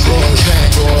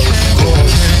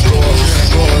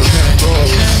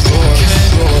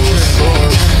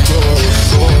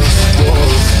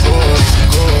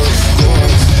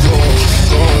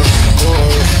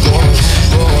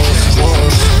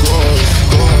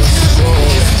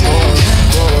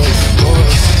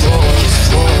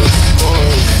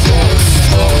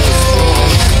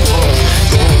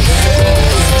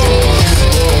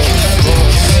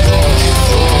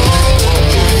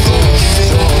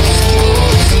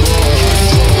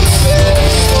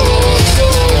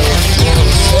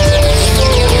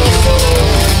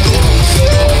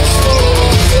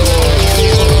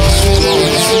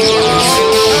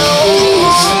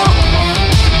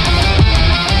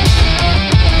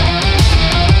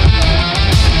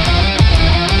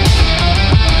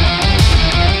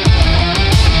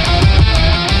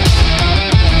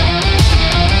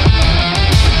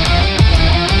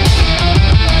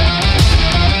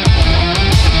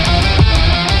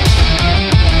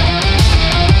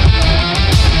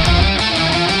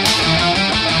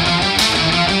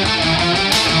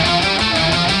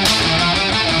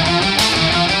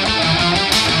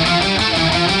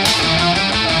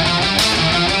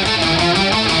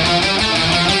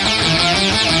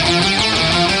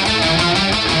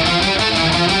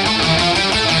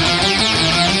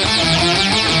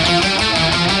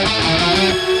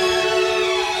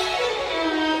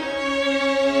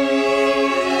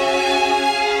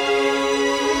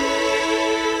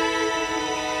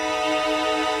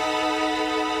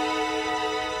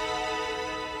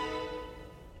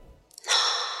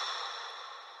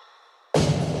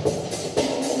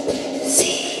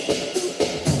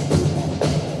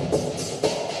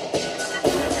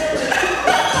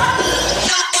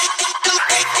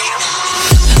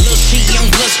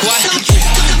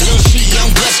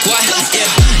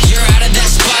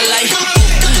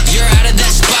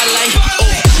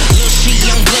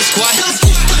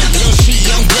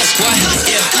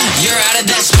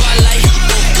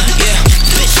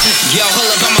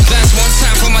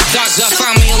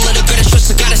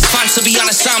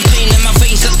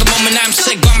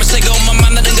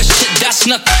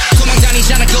snuck. Come on, Donnie,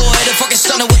 tryna go ahead and fucking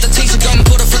stun it with the taste of gum.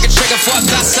 Pull the freaking trigger before I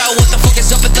pass out. What the fuck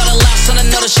is up with all the laughs? And I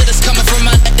know the shit is coming from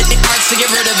my heart to get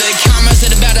rid of it. Karma's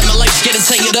in the bad and my life's getting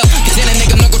tied up. 그때는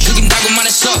내가 너고 죽인다고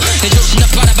말했어. 내 조신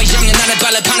아빠나 바이장면 나를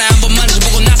발레 파나 한번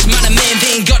만져보고 나서만은 man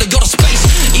being gotta go to space.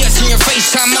 ES in your face,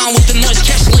 time on with the noise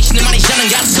cancellation. 내 말이 자는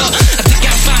갔어. I think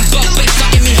I'm fine, but bass don't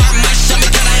give me heart, my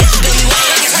stomach kinda hits the daily way.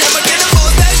 Never get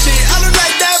about that shit. I don't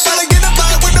like that, but I get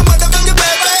about with the motherfucking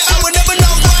bad boy. I would never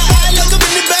know why I look up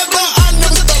in the bad boy. I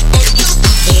never stop.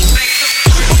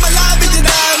 Put my life in the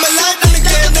eye, my life in the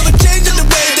game. Never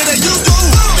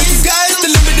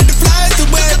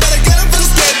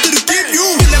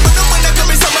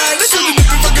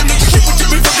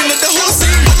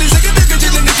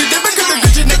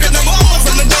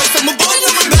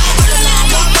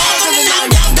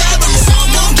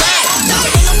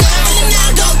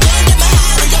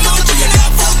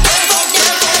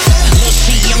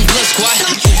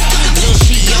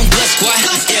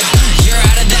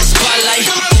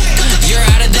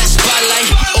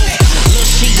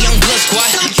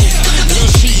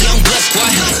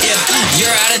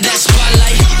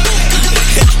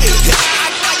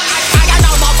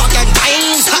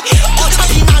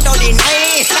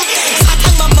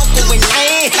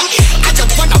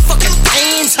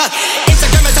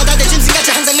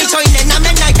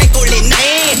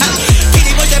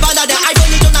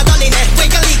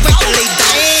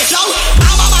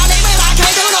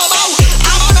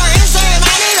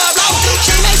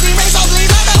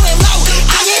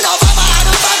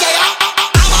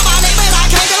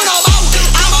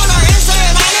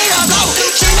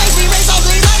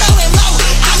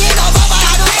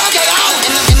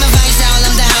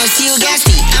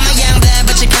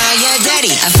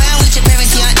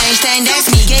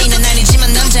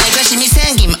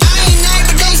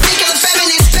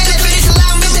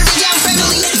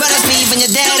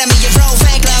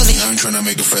tryna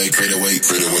make the fake fade away,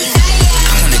 fade away.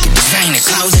 I wanna get designer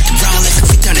clothes at the Rolex,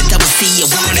 fit on a double C, I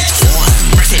want it.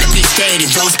 Mercy the bitch dated,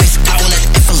 rose space, outlet,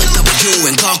 FLW,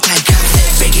 and gold clay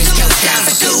concept. Biggest girls down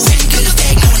for two, and good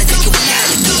thing. I wanna take you without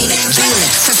a meaning.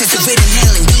 Feeling, success of written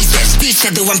handling, these best beats,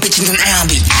 I do one bitching on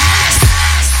R&B.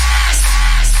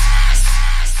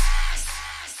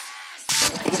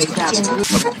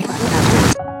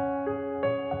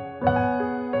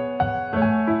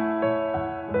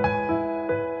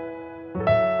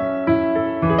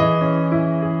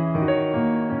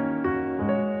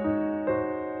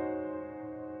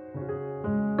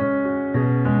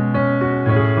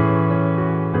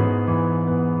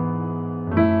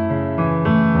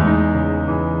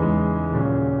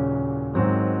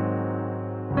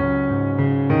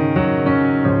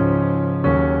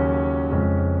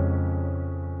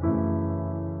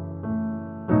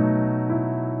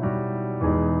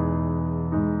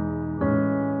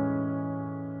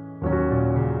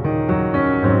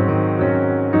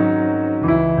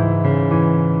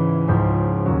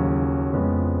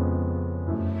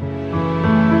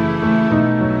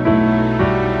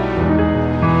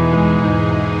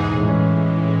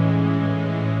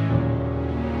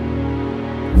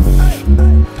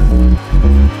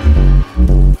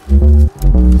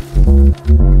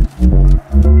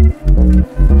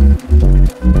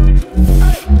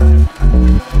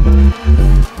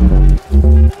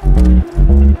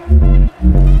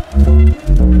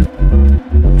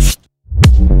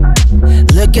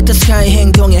 Look at the sky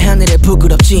행동에 하늘에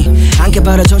부끄럽지 않게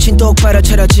바라 정신 똑바로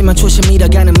차렸지만 조심이라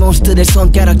가는 몬스터들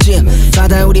손가락질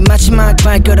바다 우리 마지막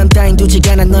발걸음 따윈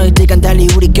두지가 않아 너희들과 달리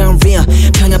우리가 real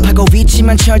편협하고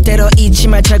있지만 절대로 잊지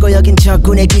말자고 여긴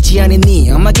적군의 기지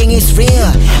아니니 엄마갱 is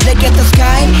real Look at the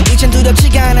sky 이젠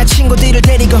두렵지가 않아 친구들을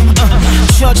데리고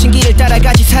주어진 길을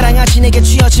따라가지 사랑하지 내게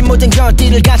쥐어진 모든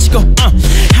것들을 가지고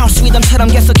House rhythm처럼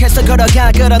계속해서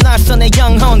걸어가 걸어놨어 내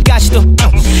영혼까지도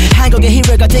한국의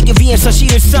히어로가 되기 위해서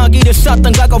시를 써기를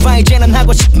썼던 과거와 이제는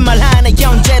하고 싶은 말 하네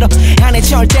연대로 안해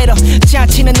절대로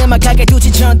자치는 음악하게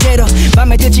두지 절대로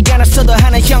맘에 들지가 않았어도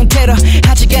하는 형태로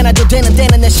하지 않아도 되는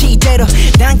데는 내 시대로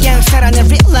난 그냥 살아내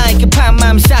real life 급한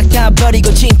마음 싹 다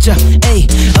버리고 진짜 에이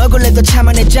억울해도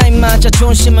참아내자 임마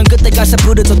자존심은 그때 가서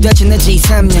부르도 되지 내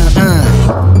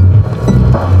G3년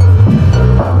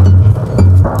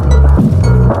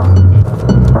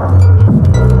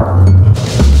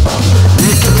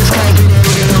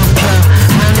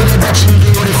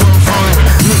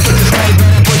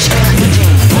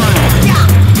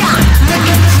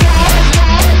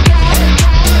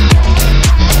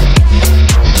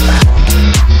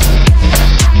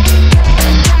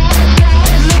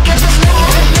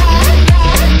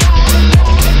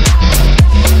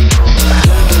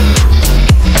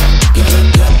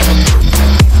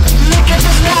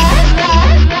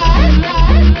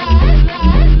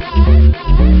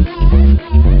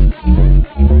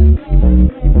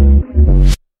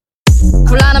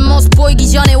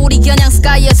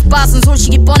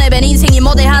솔직히 뻔해 벤 인생이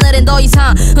뭐대 하늘엔 더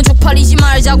이상 쪽팔리지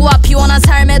말자고 앞이 원한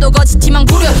삶에도 거짓지만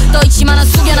구려 떠있지만은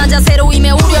숙연한 자세로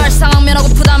임해 우려할 상황 면하고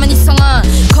부담은 이성은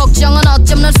걱정은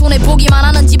어쩜 널 손해보기만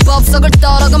하는지 법석을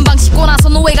떨어금 방 씻고 나서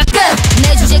노예가 끝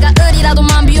내 주제가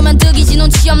을이라도만 비우면 득이지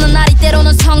눈치 없는 날이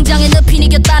때로는 성장의 늪이 네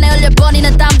곁단에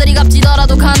흘려버리는 땀들이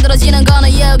값지더라도 간드러지는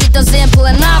거는 여기 있던 simple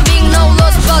and I'm being no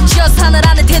loss but just 하늘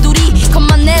안에 테두리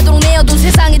겉만 내도록 내어둔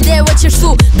세상에 대해 외칠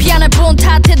수 피안을 본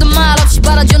탓해도 말없이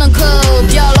받아주는 그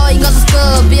별로인 것은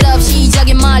스급 빛 없이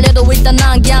시작이 말려도 일단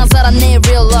난 그냥 살아 내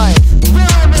real life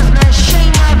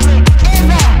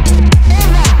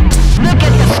Look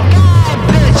at the sky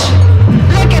bitch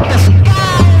Look at the sky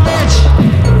bitch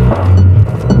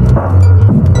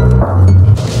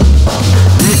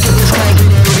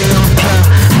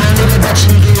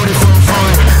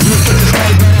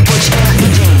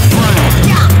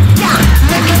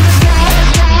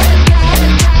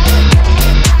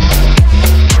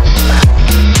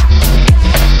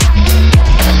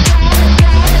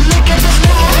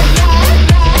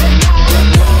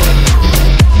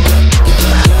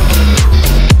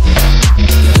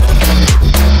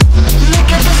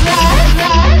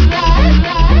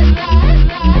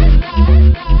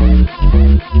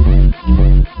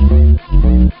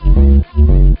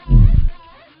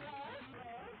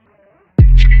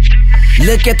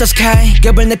Look at the sky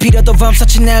겁을 낼 필요도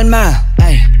없었지 날마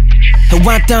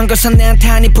해왔던 것은 내한테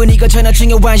아니뿐 이거 전혀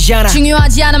중요하지 않아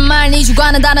중요하지 않은 말 네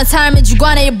주관은 다른 삶의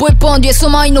주관의 일부일 뿐 뒤에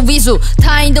숨어있는 위수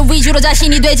타인들 위주로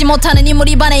자신이 되지 못하는 인물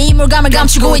입안에 인물감을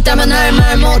감추고 있다면 날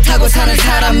말 못하고 사는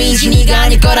사람이지 네가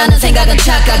아닐 거라는 생각은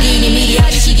착각이니 미리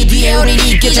아직 시기 뒤에 우린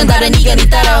있겠죠 다른 의견이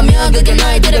따라오면 그게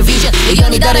너희들의 비전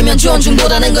의견이 다르면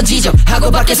존중보다는 건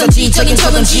지적하고 밖에선 지적인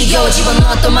척은 지겨워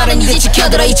집어넣었던 말은 이제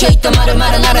지켜들어 잊혀있던 말은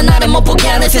나를 못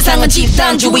포기하는 세상은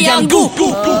집단주의 양구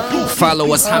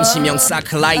팔로워 30명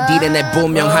사클라이디에 내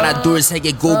본명 하나 둘 세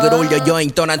개 곡을 올려 여행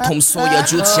떠난 톰 소여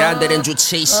주체한들은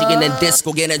주체 이 시기는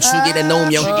디스코계는 주기는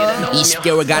노명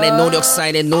 20개월간의 노력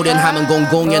쌓이는 노련함은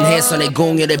공공연해서 내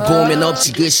공연을 보면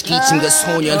없지 그 시기쯤 그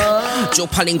소년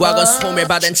쪽팔린 과거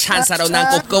소멸받은 찬사로 난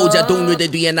꼭 꽂아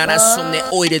동료들 뒤에 나란 숨내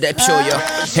오히려 대표여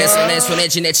해서 내 손에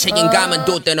지내 책임감은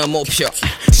또 때는 목표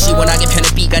시원하게 펴는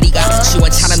삐가리가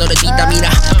시원찮아 너를 뒷담이나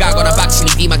까거나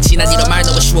박치니 뒤막 지난 이런 말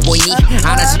너무 쉬워 보이니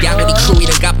안아지게 아무리 크루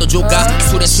이런 값도 줄까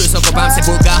술에 술 섞어 밤새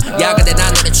볼까 야근에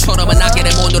난 너네처럼은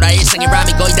낮게를 못 놀아 일상의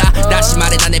람이 거의 다 다시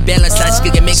말해 난 내 밸런스 아직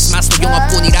그게 믹스 마스터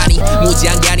용어뿐이라니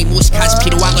무지한 게 아니 무식하지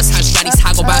필요한 건 상식아니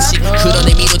사고방식 그런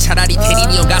의미로 차라리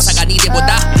테리니온 가사가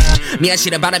니들보다 미안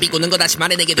실은 바라비고는 거 다시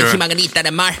말해 내게도 희망은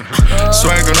있다는 말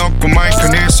스웩은 없고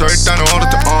마이크는 있어 일단은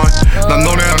어렵다 난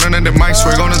노래하는 애인데 마이크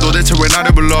스웩은 도대체 왜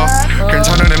나를 불러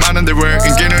괜찮은 애 많은데 왜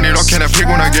인기는 이렇게나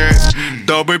피곤하게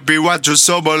더블 B와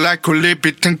주소버 like 쿨리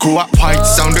비튼 구와 화이트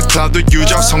사운드 클라우드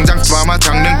유저 성장 드라마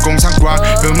장르 공상과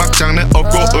음악 장르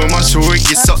없고 음원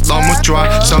수익 있어 너무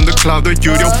좋아 사운드 클라우드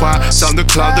유료화 사운드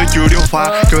클라우드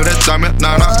유료화 그랬다면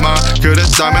나나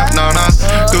그랬다면 나나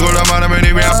그걸 다 말하면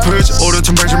입이 아프지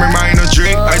오르천 80명 마이너 G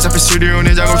아이사피 스튜디오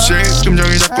내 작업실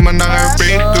음정이 자꾸만 나가요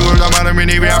빈 그걸 다 말하면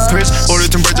입이 아프지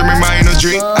오르천 80명 마이너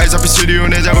G 아이사피 스튜디오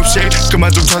내 작업실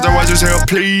그만 좀 찾아와주세요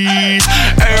please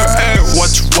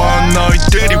what you want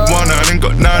너희들이 원하는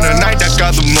것 나는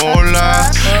알다가도 몰라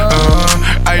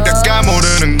알다가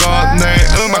모르는 것 내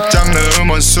음악 장르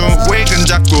음원 수익은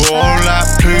자꾸 올라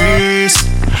please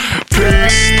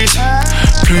please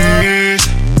please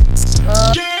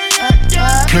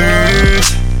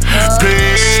please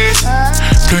please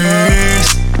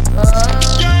please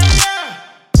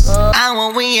I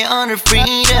want we under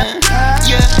freedom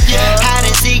yeah hide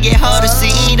and seek it hard to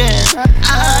see them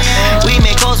we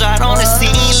make goals right on the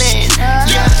ceiling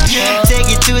yeah take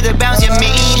it to the bounce you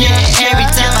mean it every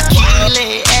time I kill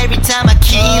it every time I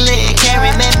kill it can't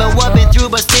remember what been through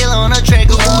but still on a track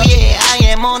ooh yeah I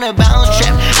am on a bounce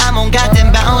trap I'm on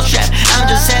goddamn bounce trap I'm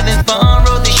just having fun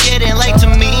roll this shit in like 2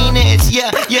 minutes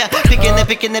yeah picking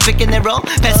it roll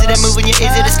pass it and moving you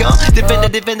easy to score defender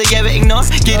yeah we ignore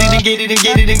get it and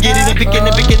picking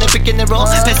it roll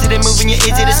pass it and moving you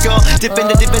easy to score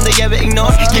defender yeah we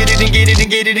ignore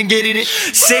get it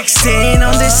 16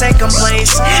 on the second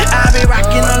place I be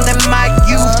rocking on the mic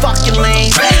you fucking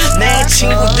lame 내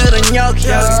친구들은 여기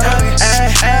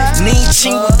네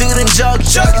친구들은 저기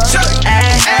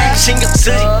신경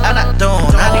쓰지 않아도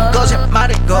아닌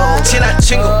거짓말이고 친한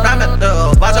친구라면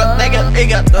또 맞아 내가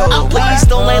이겨도 Please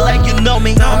don't act like you know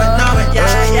me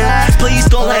yeah Please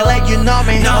don't act like you know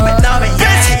me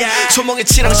yeah 소목에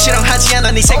치렁치렁하지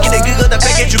않아 네 새끼들 그거 다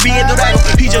베개 주위에도라고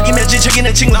희적이며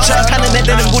지적이는 친구 척하는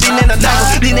애들은 우리네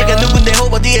난다고 니네가 누군데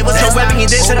호버 뒤에부터 랩핑이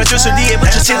대세라 주술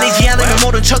뒤에부터 질리지 않으면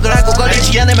모른 척을 하고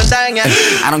걸리지 않으면 다행이야 I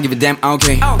don't give a damn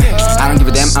okay I don't give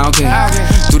a damn okay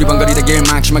둘이 번거리다 길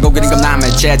막지 말고 그린 건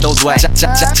남의 제도 돼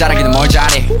잘하기는 뭘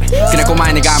잘해 그냥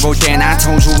꼬마의 내가 볼 때 난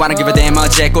통주 I don't give a damn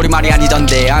어째 꼬리말이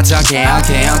아니던데 어떡해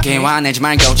okay 화내지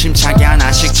말고 침착히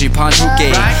하나씩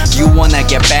짚어줄게 You wanna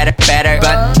get better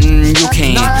but you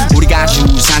can't 우리가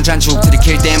주산잔죽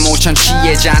들이킬 때 모천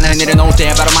취해자는 일은 올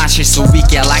때 바로 마실 수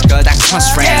있게 like a 닥터's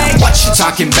friend What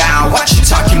you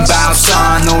talking about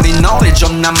son 우리 노래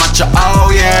좀 남았죠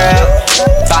oh yeah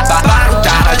바로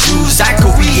따라주스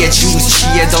알코올 위에 주스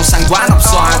취해도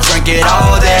상관없어 I drink it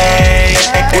all day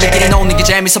우리끼리 노는 게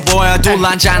재밌어 보여 둘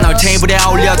한잔 널 테이블에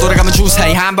올려 돌아가면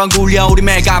주사위 한번 굴려 우리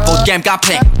매가 보드게임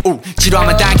카페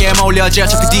지루하면 딴 게임 올려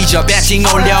어차피 뒤져 배팅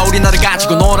올려 우리 너를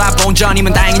가지고 놀아본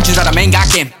전이면 다행인 줄 알아 맹가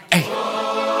게임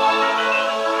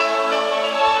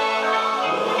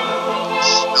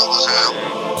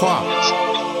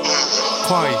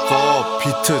과 이거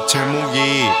비트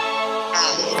제목이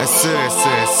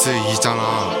SSS이잖아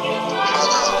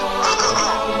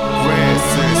왜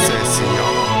SSS냐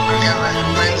이게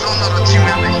왼손으로 치면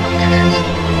이렇게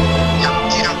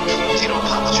옆뒤랑 뒤로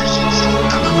바꿔줄 수 있어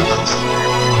나가다가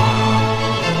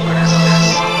그래서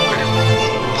그리고 발음은 세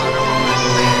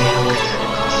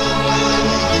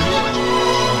이렇게 되니까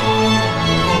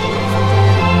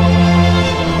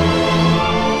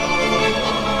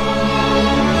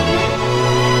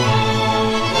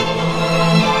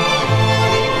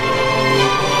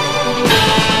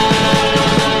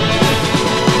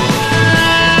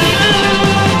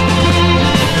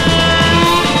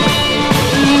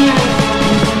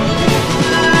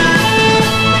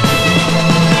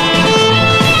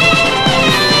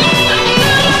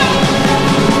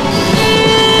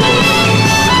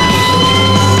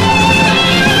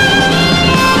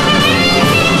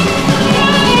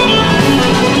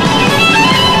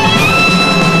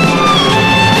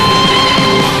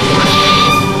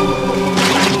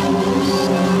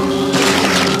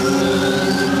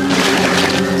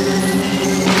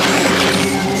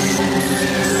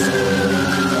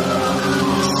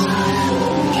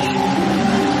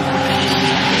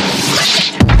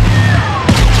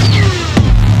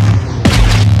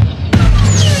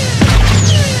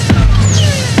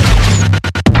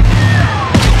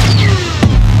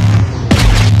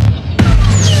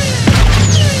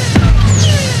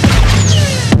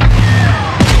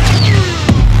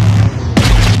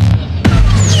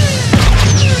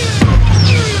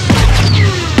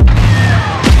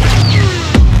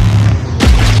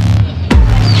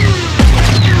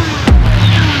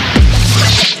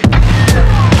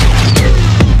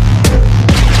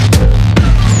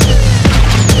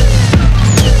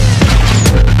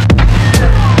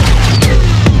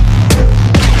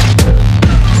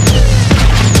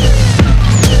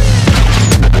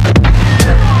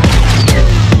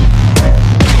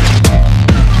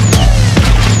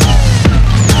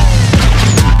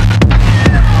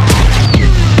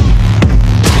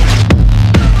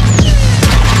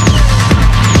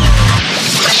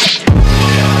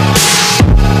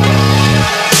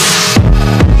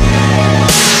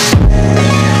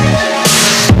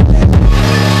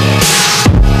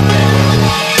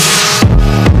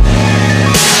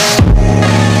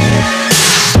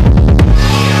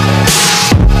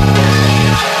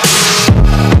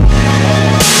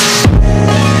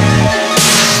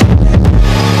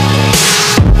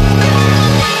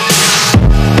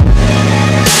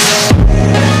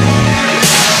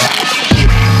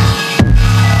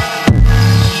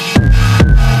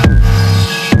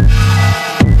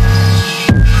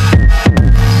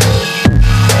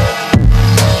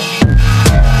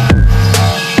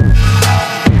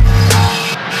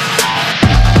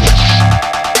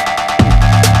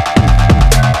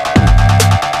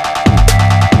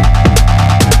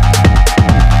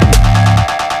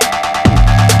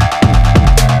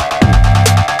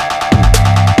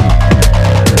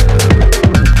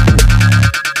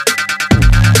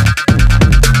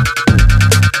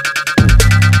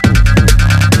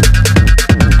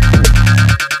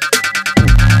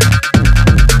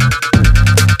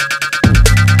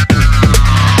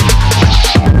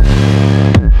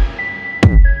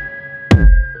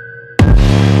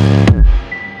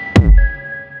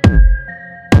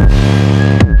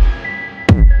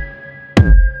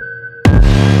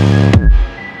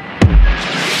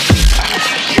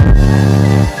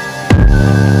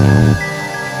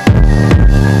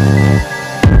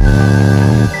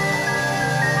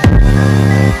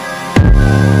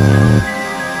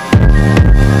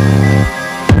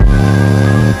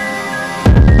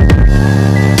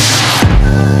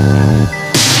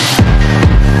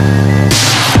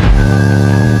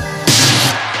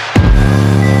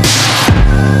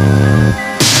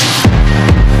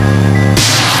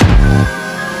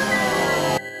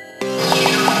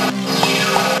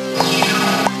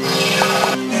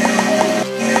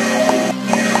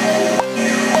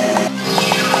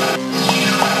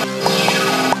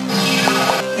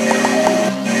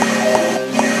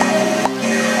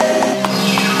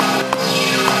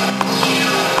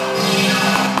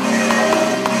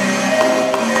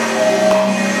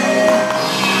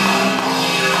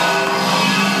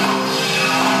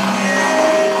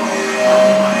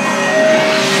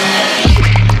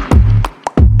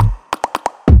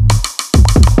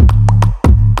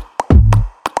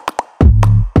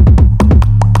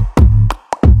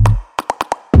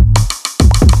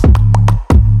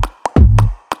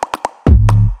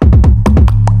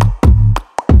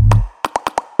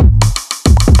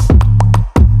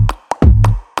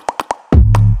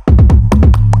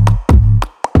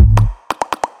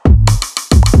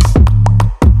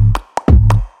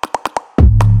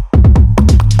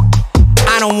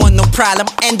problem.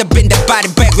 End up in the body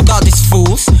bag with all these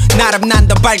fools. 나름 난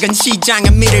더 밝은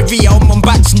시장의 미를 위해 온몸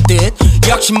바친 듯.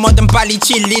 역시 뭐든 빨리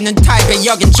질리는 타입에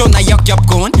여긴 존나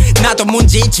역겹군. 나도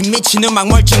문제있지 미친 음악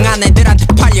멀쩡한 애들한테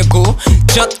팔려고.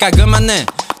 젖가 그만은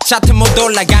차트 못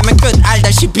올라가면 끝.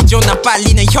 알다시피 존나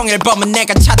빨리는 형 앨범은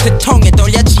내가 차트 통에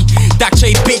돌렸지. 닥쳐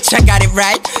이 bitch I got it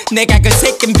right. 내가 그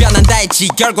새끼는 변한다 했지.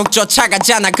 결국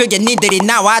쫓아가잖아 그게 니들이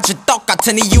나와 아주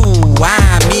똑같은 이유.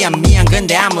 아 미안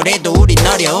근데 아무래도 우린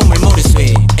어려움을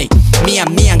모르쇠.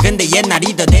 미안 근데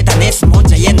옛날이 더 대단했음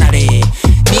혼자 옛날에.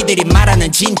 니들이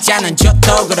말하는 진짜는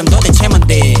저또 그럼 도대체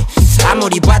뭔데.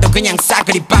 아무리 봐도 그냥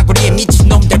싸그리 빠구리에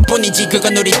미친놈들 뿐이지.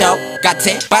 그건 우리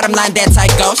똑같아. Bottom line that's how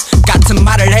it goes. 같은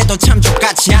말을 해도 참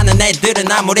족같이 하는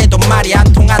애들은 아무래도 말이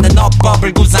안 통하는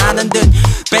어법을 구사하는 듯.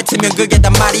 뱉으면 그게 다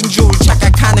말인 줄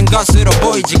착각하는 것으로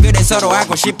보이지. 그래 서로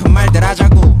하고 싶은 말들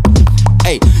하자고.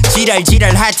 에이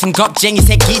지랄 하여튼 겁쟁이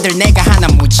새끼들 내가 하나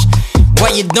묻지.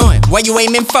 What you doing? What you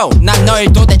aiming for? 난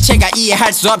널 도대체가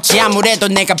이해할 수 없지. 아무래도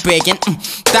내가 베긴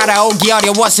따라오기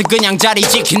어려워서 그냥 자리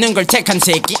지키는 걸 택한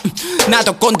새끼.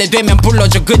 나도 꼰대 되면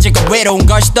불러줘 그제가 외로운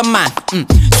것이더만.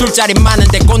 술자리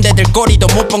많은데 꼰대들 꼬리도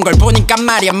못 본 걸 보니까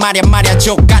말이야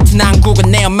족같은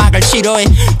한국은 내 음악을 싫어해.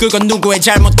 그건 누구의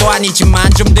잘못도 아니지만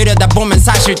좀 들여다보면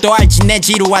사실 또 알지. 내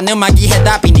지루한 음악이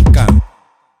해답이니까.